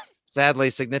problem. Sadly,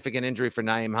 significant injury for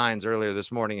Nyheim Hines earlier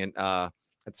this morning at the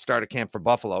start of camp for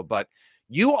Buffalo. But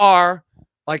you are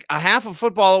like a half of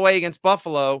football away against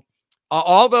Buffalo.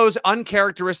 All those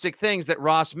uncharacteristic things that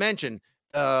Ross mentioned,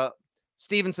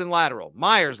 Stevenson lateral,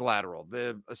 Myers lateral,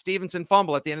 the Stevenson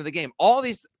fumble at the end of the game, all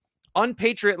these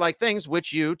unpatriot-like things,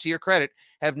 which you, to your credit,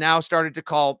 have now started to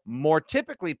call more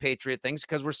typically Patriot things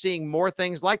because we're seeing more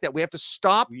things like that. We have to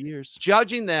stop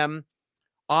judging them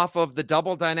off of the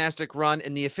double dynastic run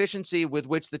and the efficiency with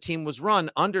which the team was run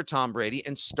under Tom Brady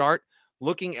and start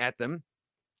looking at them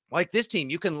like this team.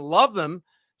 You can love them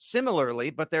similarly,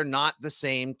 but they're not the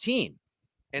same team.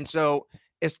 And so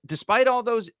despite all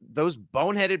those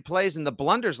boneheaded plays and the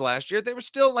blunders last year, they were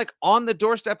still like on the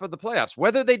doorstep of the playoffs,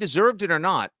 whether they deserved it or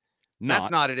not.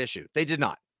 That's not an issue. They did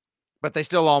not, but they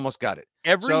still almost got it.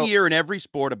 Every year in every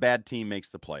sport, a bad team makes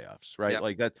the playoffs, right?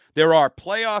 Like that. There are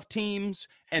playoff teams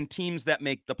and teams that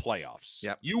make the playoffs.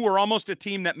 You were almost a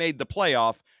team that made the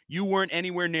playoff. You weren't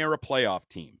anywhere near a playoff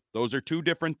team. Those are two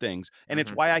different things. And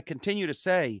it's why I continue to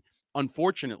say,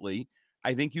 unfortunately,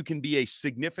 I think you can be a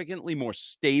significantly more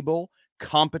stable,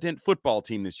 competent football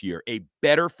team this year, a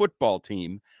better football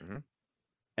team,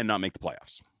 and not make the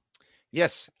playoffs.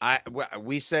 Yes,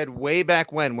 we said way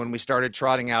back when we started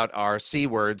trotting out our C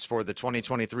words for the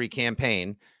 2023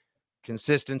 campaign,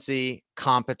 consistency,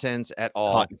 competence at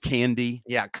all. Cotton candy.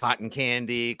 Yeah, cotton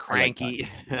candy, cranky,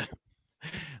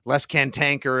 less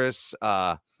cantankerous.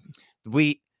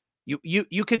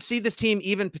 You could see this team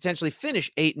even potentially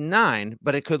finish 8-9,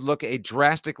 but it could look a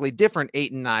drastically different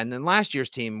 8-9 than last year's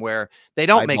team where they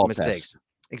don't make mistakes.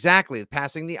 Exactly,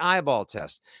 passing the eyeball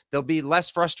test. They'll be less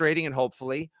frustrating and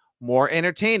hopefully more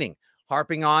entertaining.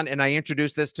 Harping on, and I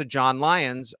introduced this to John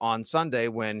Lyons on Sunday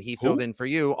when he filled in for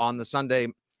you on the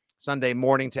Sunday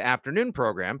morning to afternoon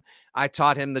program. I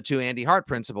taught him the 2 Andy Hart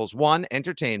principles. 1,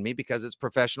 entertain me because it's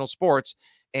professional sports.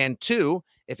 And 2,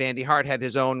 if Andy Hart had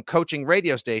his own coaching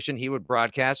radio station, he would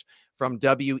broadcast from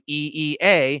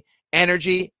WEEA,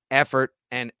 energy, effort,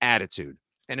 and attitude.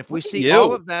 And if we see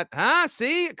all of that,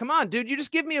 see, come on, dude, you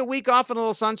just give me a week off and a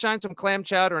little sunshine, some clam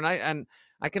chowder, and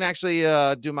I can actually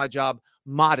do my job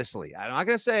modestly. I'm not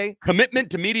going to say commitment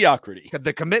to mediocrity.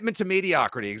 The commitment to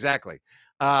mediocrity, exactly.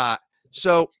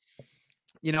 So,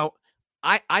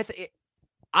 I think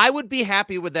I would be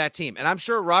happy with that team. And I'm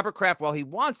sure Robert Kraft, while he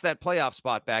wants that playoff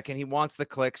spot back and he wants the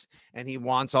clicks and he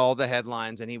wants all the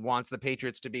headlines and he wants the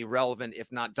Patriots to be relevant,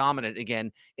 if not dominant again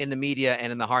in the media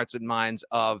and in the hearts and minds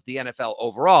of the NFL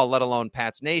overall, let alone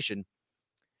Pat's Nation.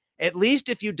 At least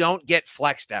if you don't get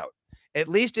flexed out, at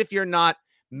least if you're not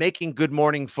making Good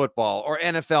Morning Football or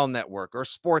NFL Network or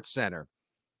Sports Center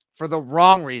for the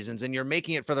wrong reasons, and you're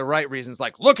making it for the right reasons,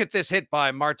 like, look at this hit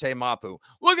by Marte Mapu.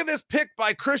 Look at this pick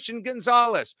by Christian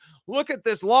Gonzalez. Look at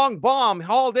this long bomb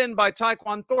hauled in by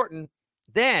Tyquan Thornton.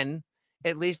 Then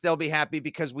at least they'll be happy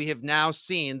because we have now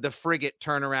seen the frigate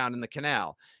turn around in the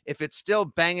canal. If it's still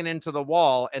banging into the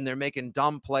wall and they're making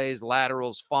dumb plays,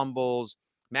 laterals, fumbles,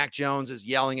 Mac Jones is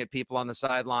yelling at people on the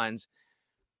sidelines,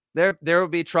 there will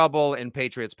be trouble in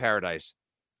Patriots paradise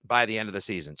by the end of the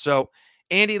season. So,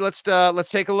 Andy, let's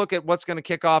take a look at what's going to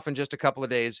kick off in just a couple of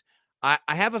days. I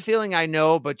have a feeling I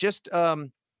know, but just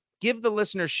give the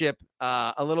listenership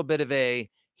a little bit of a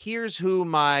here's who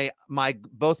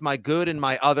both my good and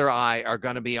my other eye are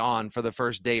going to be on for the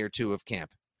first day or two of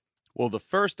camp. Well, the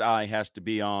first eye has to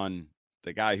be on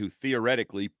the guy who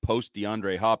theoretically post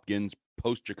DeAndre Hopkins,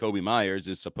 post Jacoby Myers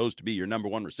is supposed to be your number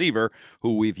one receiver,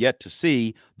 who we've yet to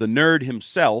see. The nerd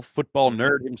himself, football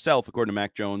nerd himself, according to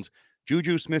Mac Jones,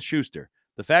 Juju Smith-Schuster.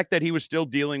 The fact that he was still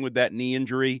dealing with that knee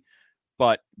injury,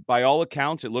 but by all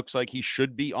accounts, it looks like he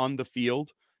should be on the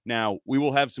field. Now, we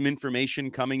will have some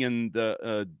information coming in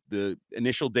the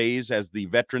initial days as the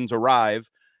veterans arrive.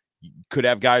 Could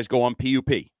have guys go on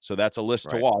PUP. So that's a list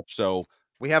to watch. So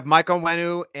we have Mike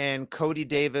Onwenu and Cody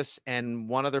Davis and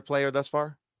one other player thus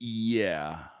far.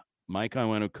 Yeah. Mike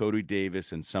Onwenu, Cody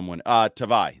Davis, and someone,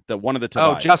 Tavai, one of the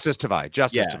Tavai. Oh, Justice Tavai.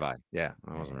 Tavai. Yeah.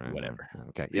 I wasn't right. Whatever.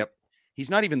 Okay. Yep. He's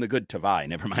not even the good Tavai.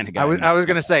 Never mind a guy. I was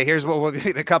going to say, here's what we'll be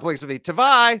in a couple weeks to be.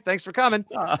 Tavai, thanks for coming.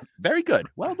 Very good.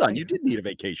 Well done. You did need a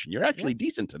vacation. You're actually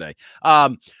decent today.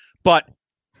 But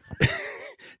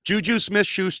Juju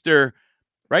Smith-Schuster,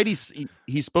 right? He's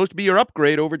supposed to be your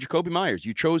upgrade over Jacoby Myers.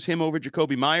 You chose him over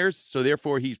Jacoby Myers, so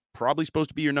therefore he's probably supposed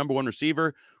to be your number one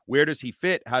receiver. Where does he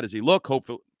fit? How does he look?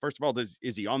 Hopefully, first of all, is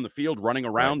he on the field running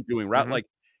around doing route? Like,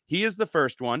 he is the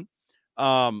first one.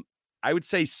 I would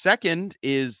say second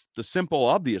is the simple,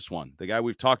 obvious one. The guy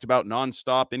we've talked about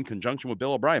nonstop in conjunction with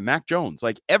Bill O'Brien, Mac Jones.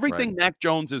 Like, everything Mac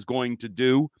Jones is going to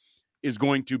do is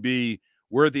going to be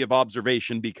worthy of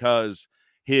observation because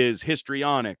his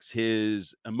histrionics,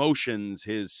 his emotions,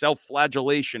 his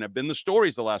self-flagellation have been the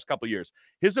stories the last couple of years.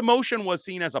 His emotion was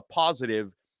seen as a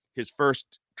positive his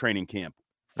first training camp,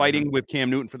 fighting with Cam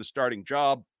Newton for the starting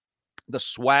job. The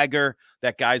swagger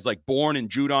that guys like Bourne and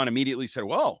Judon immediately said,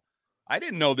 whoa, I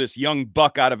didn't know this young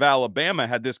buck out of Alabama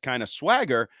had this kind of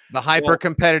swagger. The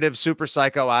hyper-competitive super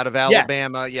psycho out of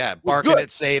Alabama. Yeah, barking at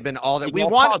Saban, all that.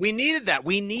 We needed that.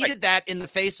 We needed that in the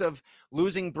face of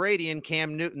losing Brady and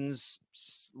Cam Newton's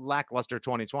lackluster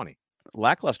 2020.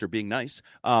 Lackluster being nice.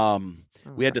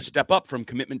 We had to step up from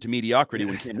commitment to mediocrity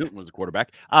when Cam Newton was the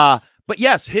quarterback. But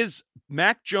yes, his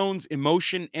Mac Jones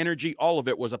emotion, energy, all of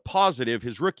it was a positive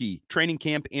his rookie training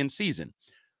camp and season.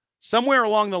 Somewhere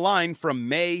along the line from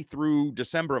May through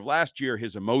December of last year,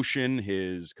 his emotion,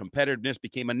 his competitiveness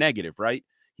became a negative, right?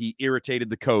 He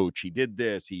irritated the coach. He did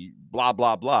this. He blah,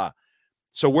 blah, blah.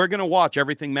 So we're going to watch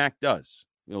everything Mac does.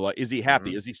 You know, is he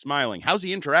happy? Is he smiling? How's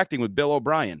he interacting with Bill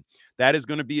O'Brien? That is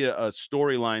going to be a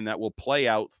storyline that will play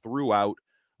out throughout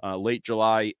late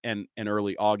July and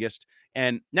early August.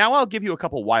 And now I'll give you a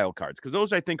couple wild cards because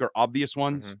those I think are obvious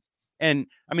ones. And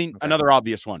I mean, another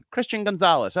obvious one, Christian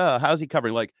Gonzalez. How's he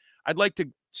covering? Like, I'd like to,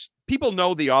 people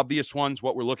know the obvious ones,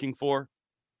 what we're looking for.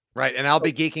 Right. And I'll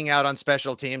be geeking out on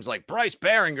special teams like Bryce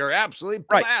Behringer absolutely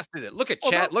blasted it. Look at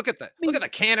Chad. Look at the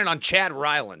cannon on Chad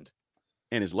Ryland.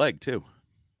 And his leg too.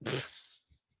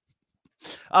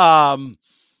 But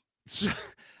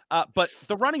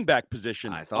the running back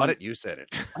position. I thought you said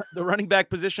it. The running back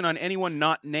position on anyone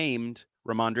not named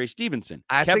Ramondre Stevenson.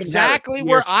 That's Kevin exactly Harris,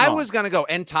 where I was going to go.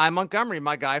 And Ty Montgomery,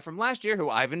 my guy from last year,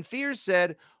 who Ivan Fears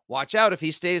said, watch out. If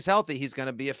he stays healthy, he's going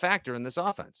to be a factor in this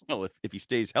offense. Well, if he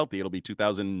stays healthy, it'll be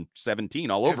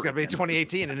 2017 all over. It's going to be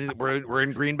 2018, and we're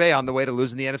in Green Bay on the way to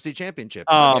losing the NFC Championship.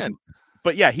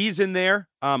 But yeah, he's in there.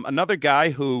 Another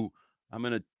guy who I'm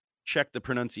going to check the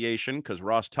pronunciation because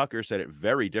Ross Tucker said it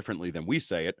very differently than we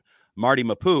say it. Marty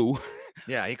Mapu.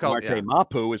 Yeah, he called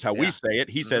Mapu is how we say it.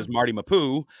 He says Marty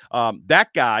Mapu. That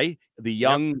guy, the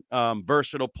young,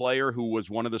 versatile player who was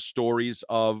one of the stories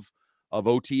of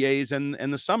OTAs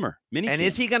and the summer mini. And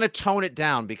is he going to tone it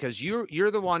down? Because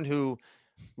you're the one who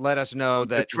let us know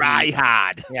that try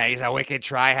hard. Yeah, he's a wicked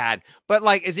tryhard. But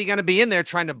like, is he going to be in there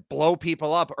trying to blow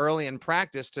people up early in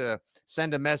practice to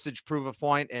send a message, prove a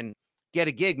point, and get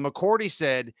a gig? McCourty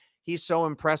said he's so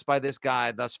impressed by this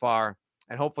guy thus far.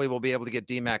 And hopefully we'll be able to get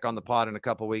DMAC on the pod in a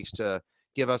couple weeks to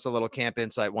give us a little camp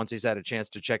insight once he's had a chance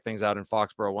to check things out in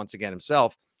Foxborough once again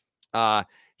himself.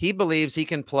 He believes he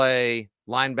can play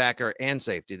linebacker and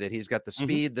safety, that he's got the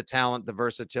speed, the talent, the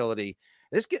versatility.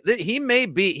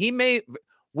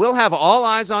 We'll have all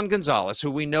eyes on Gonzalez, who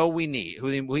we know we need,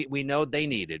 who we know they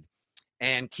needed.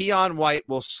 And Keon White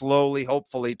will slowly,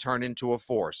 hopefully, turn into a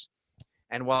force.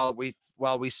 And while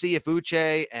we see if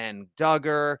Uche and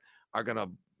Duggar are going to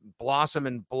blossom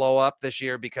and blow up this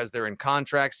year because they're in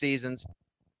contract seasons,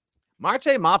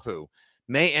 Marte Mapu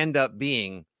may end up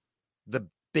being the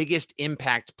biggest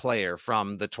impact player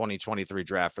from the 2023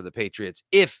 draft for the Patriots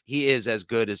if he is as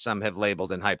good as some have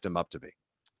labeled and hyped him up to be.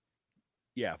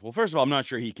 Yeah, well, first of all, I'm not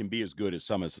sure he can be as good as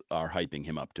some are hyping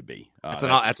him up to be. That's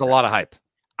a lot of hype.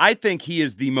 I think he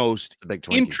is the most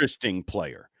interesting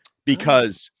player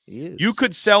because you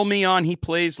could sell me on he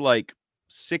plays like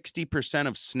 60%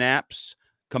 of snaps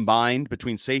combined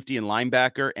between safety and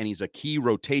linebacker, and he's a key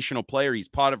rotational player. He's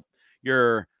part of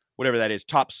your, whatever that is,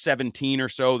 top 17 or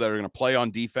so that are going to play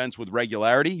on defense with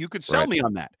regularity. You could sell me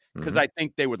on that because I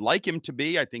think they would like him to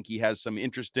be. I think he has some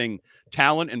interesting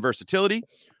talent and versatility.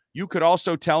 You could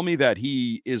also tell me that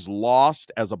he is lost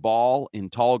as a ball in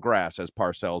tall grass, as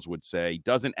Parcells would say. He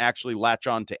doesn't actually latch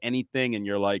on to anything, and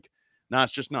you're like, nah,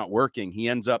 it's just not working. He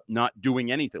ends up not doing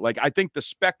anything. Like, I think the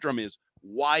spectrum is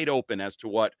wide open as to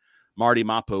what Marty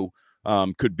Mapu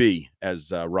could be,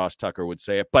 as Ross Tucker would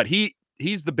say it. But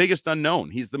he's the biggest unknown.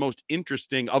 He's the most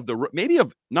interesting of maybe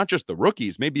of not just the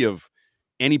rookies, maybe of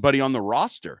anybody on the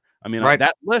roster. I mean,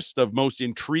 that list of most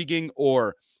intriguing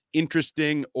or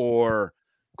interesting or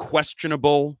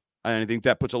questionable, and I think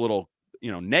that puts a little,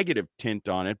 negative tint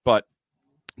on it, but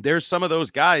there's some of those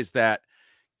guys that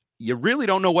you really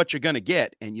don't know what you're going to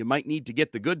get, and you might need to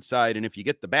get the good side, and if you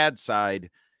get the bad side,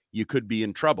 you could be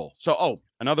in trouble. So,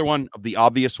 another one of the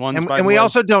obvious ones. And we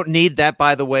also don't need that,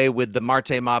 by the way, with the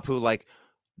Marte Mapu. Like,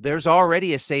 there's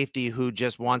already a safety who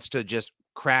just wants to just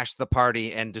crash the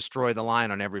party and destroy the line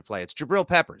on every play. It's Jabril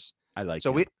Peppers. I like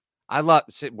so him. I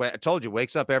told you,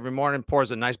 wakes up every morning,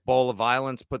 pours a nice bowl of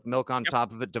violence, put milk on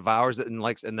top of it, devours it,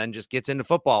 and then just gets into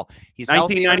football. He's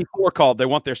 1994 called. They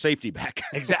want their safety back.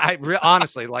 Exactly.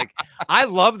 Honestly, like I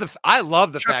love the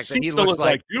fact that he looks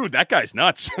like, dude, that guy's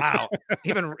nuts. Wow.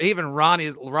 Even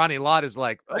Ronnie Lott is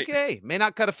like, okay, may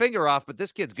not cut a finger off, but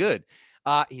this kid's good.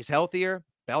 He's healthier.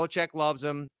 Belichick loves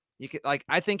him.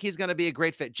 I think he's going to be a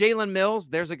great fit. Jalen Mills,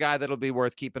 there's a guy that'll be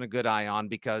worth keeping a good eye on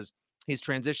because he's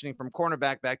transitioning from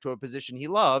cornerback back to a position he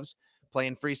loves,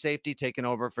 playing free safety, taking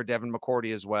over for Devin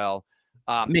McCourty as well.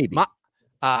 Maybe.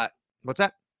 What's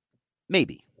that?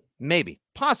 Maybe.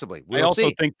 Possibly. I also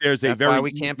think there's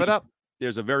we camp it up.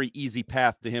 There's a very easy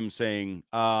path to him saying,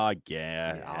 I'll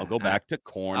go back to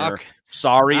corner. Okay.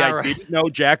 Sorry, I didn't know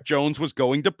Jack Jones was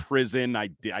going to prison. I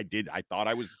thought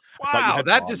I was. Wow,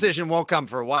 that decision won't come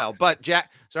for a while. But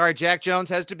Jack Jones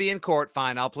has to be in court.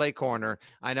 Fine, I'll play corner.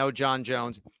 I know John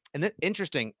Jones. And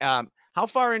interesting. How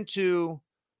far into,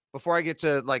 before I get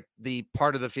to like the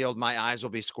part of the field my eyes will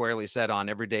be squarely set on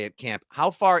every day at camp,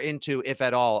 how far into, if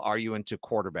at all, are you into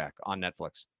quarterback on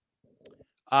Netflix?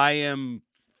 I am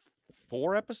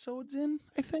 4 episodes in,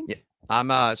 I think. Yeah.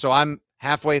 I'm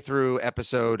halfway through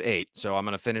episode 8. So I'm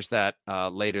going to finish that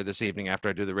later this evening after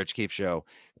I do the Rich Keefe show.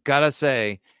 Gotta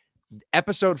say,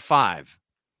 episode 5,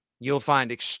 you'll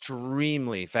find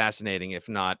extremely fascinating, if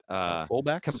not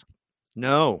fullbacks.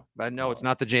 No, it's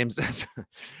not the James.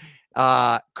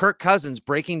 Kirk Cousins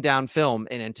breaking down film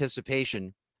in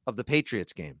anticipation of the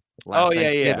Patriots game last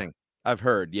Thanksgiving. I've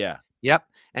heard, yeah. Yep.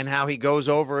 And how he goes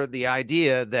over the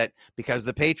idea that because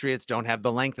the Patriots don't have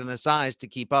the length and the size to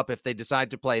keep up if they decide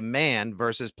to play man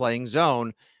versus playing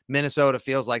zone, Minnesota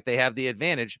feels like they have the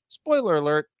advantage. Spoiler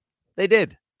alert, they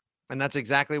did. And that's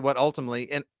exactly what ultimately,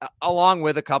 and along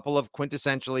with a couple of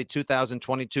quintessentially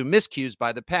 2022 miscues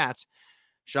by the Pats,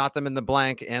 shot them in the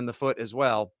blank and the foot as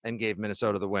well and gave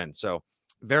Minnesota the win. So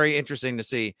very interesting to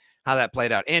see how that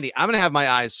played out. Andy, I'm going to have my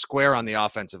eyes square on the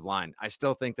offensive line. I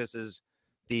still think this is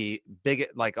the big,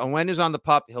 like Onwenu's on the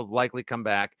pup. He'll likely come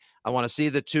back. I want to see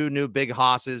the 2 new big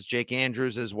hosses, Jake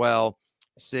Andrews as well,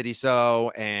 City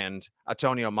So and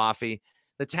Antonio Mafi.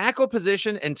 The tackle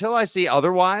position, until I see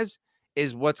otherwise,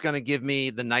 is what's going to give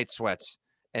me the night sweats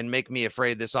and make me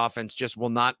afraid this offense just will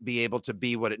not be able to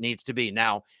be what it needs to be.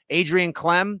 Now, Adrian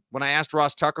Clem, when I asked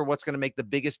Ross Tucker what's going to make the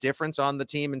biggest difference on the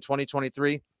team in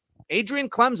 2023, Adrian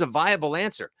Clem's a viable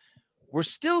answer. We're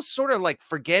still sort of like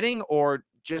forgetting or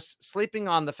just sleeping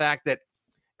on the fact that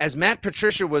as Matt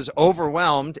Patricia was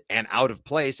overwhelmed and out of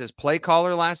place as play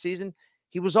caller last season,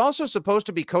 he was also supposed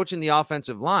to be coaching the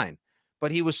offensive line.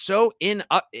 but he was so in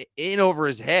over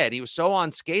his head. He was so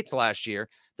on skates last year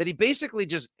that he basically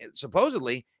just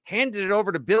supposedly handed it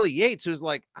over to Billy Yates, who's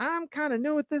like, I'm kind of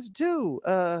new at this too.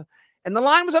 And the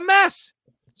line was a mess.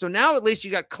 So now at least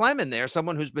you got Clem in there,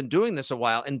 someone who's been doing this a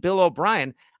while, and Bill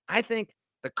O'Brien. I think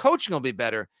the coaching will be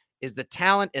better. Is the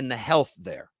talent and the health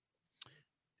there?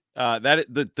 That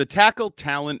the tackle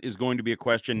talent is going to be a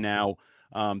question now.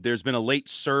 There's been a late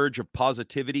surge of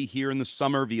positivity here in the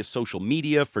summer via social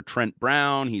media for Trent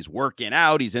Brown. He's working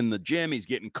out. He's in the gym. He's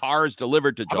getting cars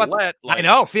delivered to Gillette. I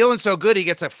know, feeling so good. He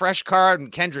gets a fresh card,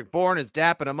 and Kendrick Bourne is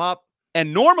dapping him up.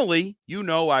 And normally,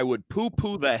 I would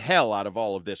poo-poo the hell out of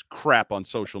all of this crap on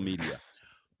social media.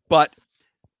 But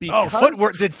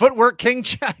footwork. Did Footwork King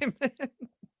chime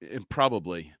in?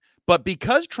 Probably. But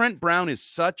because Trent Brown is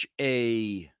such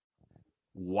a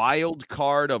wild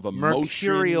card of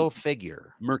emotion,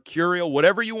 mercurial,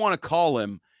 whatever you want to call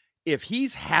him, if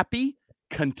he's happy,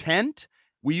 content,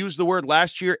 we used the word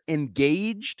last year,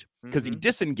 engaged, because he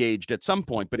disengaged at some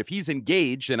point. But if he's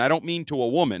engaged, and I don't mean to a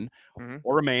woman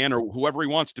or a man or whoever he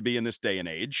wants to be in this day and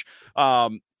age,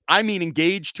 I mean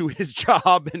engaged to his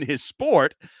job and his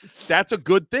sport, that's a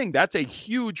good thing. That's a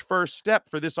huge first step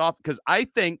for this off, because I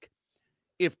think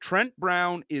if Trent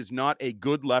Brown is not a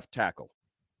good left tackle,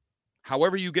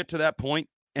 however you get to that point,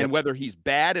 and whether he's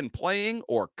bad in playing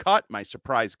or cut, my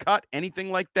surprise cut,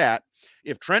 anything like that,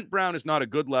 if Trent Brown is not a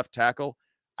good left tackle,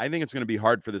 I think it's going to be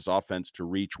hard for this offense to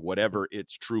reach whatever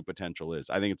its true potential is.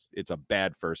 I think it's a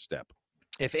bad first step.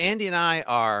 If Andy and I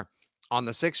are on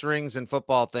the Six Rings and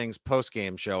Football Things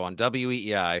postgame show on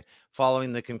WEEI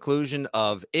following the conclusion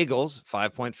of Eagles,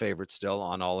 5-point favorites still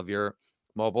on all of your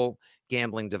mobile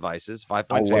gambling devices,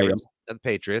 5-point favorites of the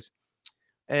Patriots.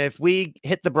 If we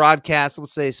hit the broadcast,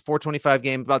 let's say it's 4:25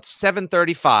 game, about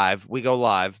 7:35, we go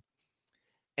live,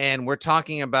 and we're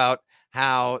talking about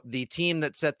how the team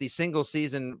that set the single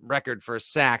season record for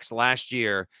sacks last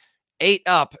year ate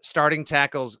up starting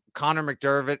tackles Connor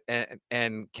McDermott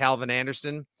and Calvin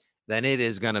Anderson, then it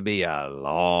is going to be a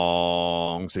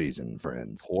long season,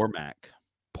 friends. Poor Mac.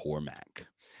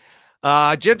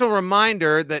 Gentle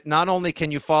reminder that not only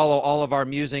can you follow all of our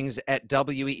musings at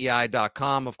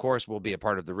weei.com, of course, we'll be a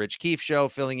part of the Rich Keefe Show,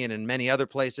 filling in many other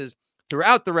places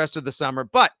throughout the rest of the summer.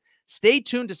 But stay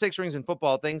tuned to Six Rings and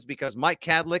Football Things, because Mike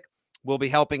Cadlick will be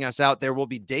helping us out. There will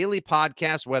be daily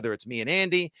podcasts, whether it's me and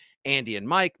Andy and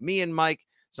Mike, me and Mike,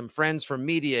 some friends from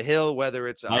Media Hill, whether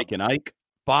it's Mike and Ike.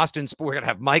 Boston Sport. We're going to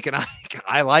have Mike and Ike.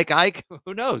 I like Ike.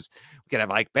 Who knows? We could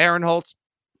have Ike Barinholtz.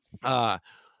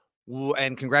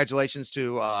 And congratulations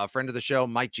to a friend of the show,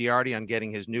 Mike Giardi, on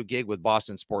getting his new gig with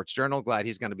Boston Sports Journal. Glad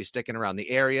he's going to be sticking around the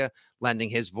area,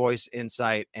 lending his voice,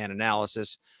 insight, and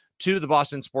analysis to the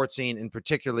Boston sports scene, and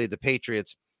particularly the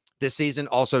Patriots this season.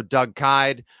 Also, Doug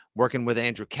Kyde working with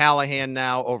Andrew Callahan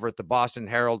now over at the Boston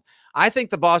Herald. I think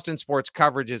the Boston sports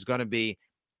coverage is going to be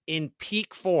in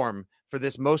peak form for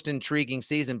this most intriguing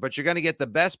season, but you're going to get the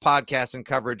best podcast and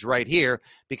coverage right here,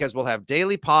 because we'll have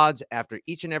daily pods after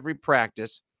each and every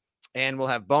practice, and we'll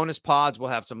have bonus pods. We'll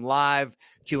have some live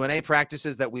Q&A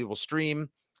practices that we will stream,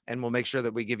 and we'll make sure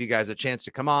that we give you guys a chance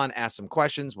to come on, ask some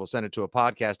questions. We'll send it to a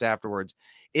podcast afterwards.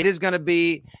 It is going to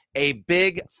be a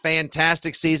big,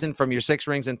 fantastic season from your Six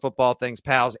Rings and Football Things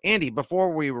pals. Andy,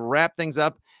 before we wrap things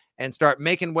up and start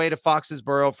making way to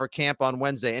Foxesboro for camp on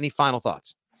Wednesday, any final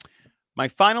thoughts? My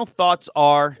final thoughts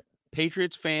are,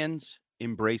 Patriots fans,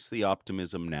 embrace the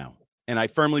optimism now. And I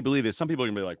firmly believe this. Some people are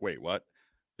going to be like, wait, what?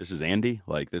 This is Andy?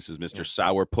 Like, this is Mr.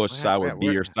 Sourpuss, sour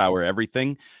beer, sour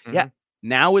everything. Yeah,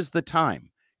 now is the time,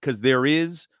 because there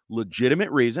is legitimate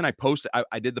reason.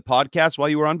 I did the podcast while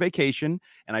you were on vacation,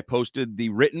 and I posted the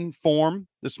written form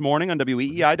this morning on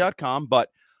weei.com, but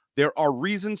there are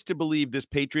reasons to believe this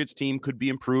Patriots team could be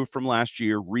improved from last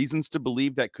year, reasons to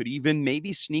believe that could even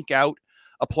maybe sneak out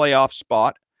a playoff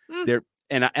spot there.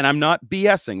 And I'm not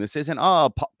BSing. This isn't,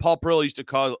 Paul Perillo used to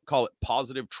call it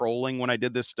positive trolling when I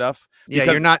did this stuff. Yeah,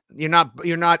 you're not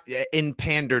in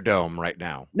Panderdome right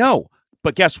now. No,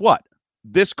 but guess what?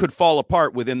 This could fall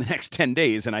apart within the next 10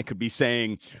 days, and I could be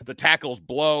saying the tackles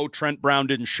blow, Trent Brown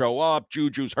didn't show up,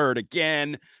 Juju's hurt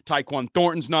again, Tyquan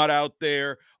Thornton's not out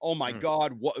there. Oh my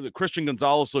God, Christian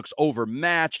Gonzalez looks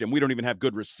overmatched, and we don't even have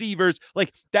good receivers.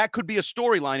 Like, that could be a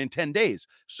storyline in 10 days.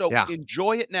 So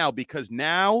enjoy it now, because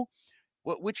now,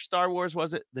 which Star Wars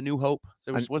was it? The New Hope?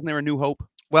 Wasn't there a New Hope?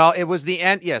 Well, it was the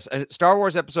end. Yes, Star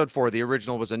Wars Episode 4. The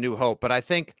original was A New Hope, but I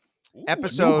think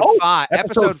Episode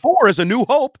 4 is A New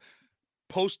Hope.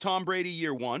 Post Tom Brady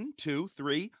year 1, 2,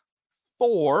 3,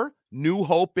 4, New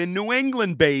Hope in New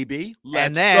England, baby.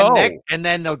 Let's and go. and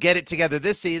then they'll get it together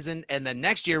this season, and then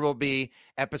next year will be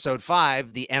episode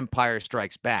 5, The Empire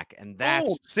Strikes Back. And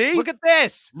that's see? look at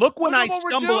this. Look when Look I at what we're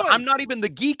stumble. doing. I'm not even the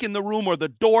geek in the room or the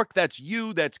dork. That's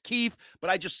you. That's Keith. But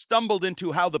I just stumbled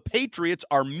into how the Patriots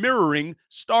are mirroring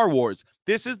Star Wars.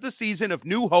 This is the season of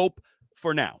New Hope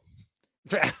for now.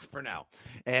 For now.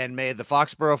 And may the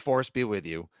Foxborough Force be with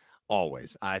you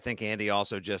always. I think Andy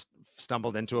also just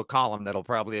stumbled into a column that'll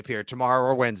probably appear tomorrow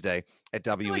or Wednesday at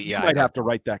WEI. You might have to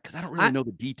write that because I don't really know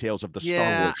the details of the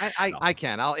Star Wars. I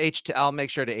can. I'll make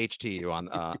sure to HT you on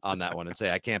that one and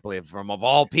say I can't believe from of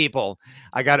all people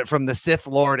I got it from the Sith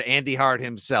Lord Andy Hart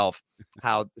himself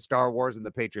how Star Wars and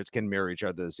the Patriots can mirror each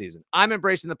other this season. I'm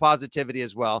embracing the positivity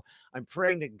as well. I'm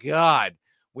praying to God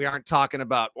we aren't talking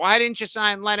about why didn't you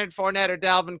sign Leonard Fournette or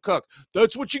Dalvin Cook?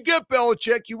 That's what you get,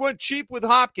 Belichick. You went cheap with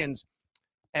Hopkins.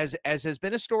 As has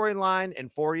been a storyline, and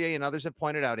Fourier and others have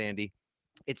pointed out, Andy,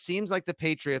 it seems like the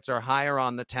Patriots are higher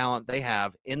on the talent they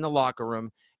have in the locker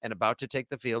room and about to take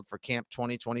the field for Camp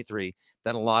 2023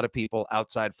 than a lot of people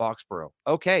outside Foxborough.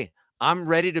 Okay, I'm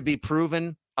ready to be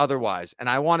proven otherwise, and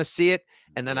I want to see it,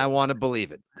 and then I want to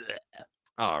believe it.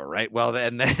 All right, well,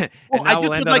 then and now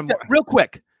we'll end on real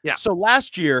quick. Yeah. So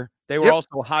last year, they were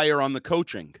also higher on the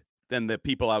coaching than the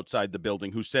people outside the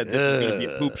building who said this is going to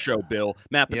be a poop show, Bill.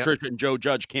 Matt Patricia and Joe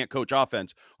Judge can't coach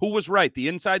offense. Who was right, the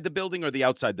inside the building or the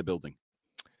outside the building?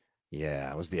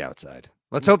 Yeah, it was the outside.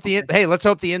 Let's hope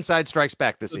the inside strikes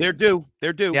back this season. They're due.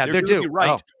 Yeah, they're due. Right.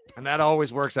 Oh, and that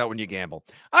always works out when you gamble.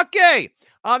 Okay.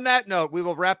 On that note, we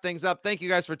will wrap things up. Thank you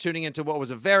guys for tuning into what was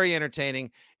a very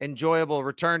entertaining, enjoyable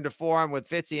return to form with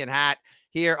Fitzy and Hat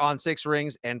here on Six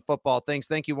Rings and Football Things.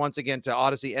 Thank you once again to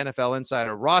Odyssey NFL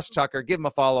insider Ross Tucker. Give him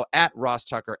a follow at Ross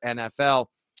Tucker NFL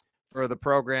for the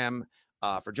program,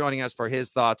 for joining us for his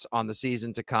thoughts on the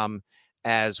season to come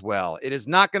as well. It is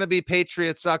not going to be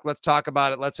Patriots suck. Let's talk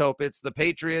about it. Let's hope it's the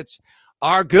Patriots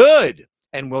are good.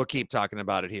 And we'll keep talking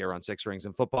about it here on Six Rings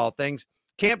and Football Things.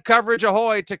 Camp coverage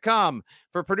ahoy to come.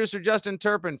 For producer Justin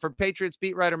Turpin, for Patriots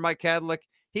beat writer Mike Kadlick,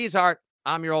 he's Hart.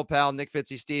 I'm your old pal, Nick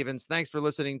Fitzy Stevens. Thanks for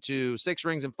listening to Six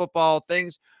Rings and Football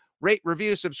Things. Rate,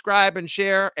 review, subscribe, and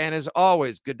share. And as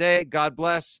always, good day. God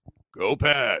bless. Go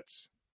Pats.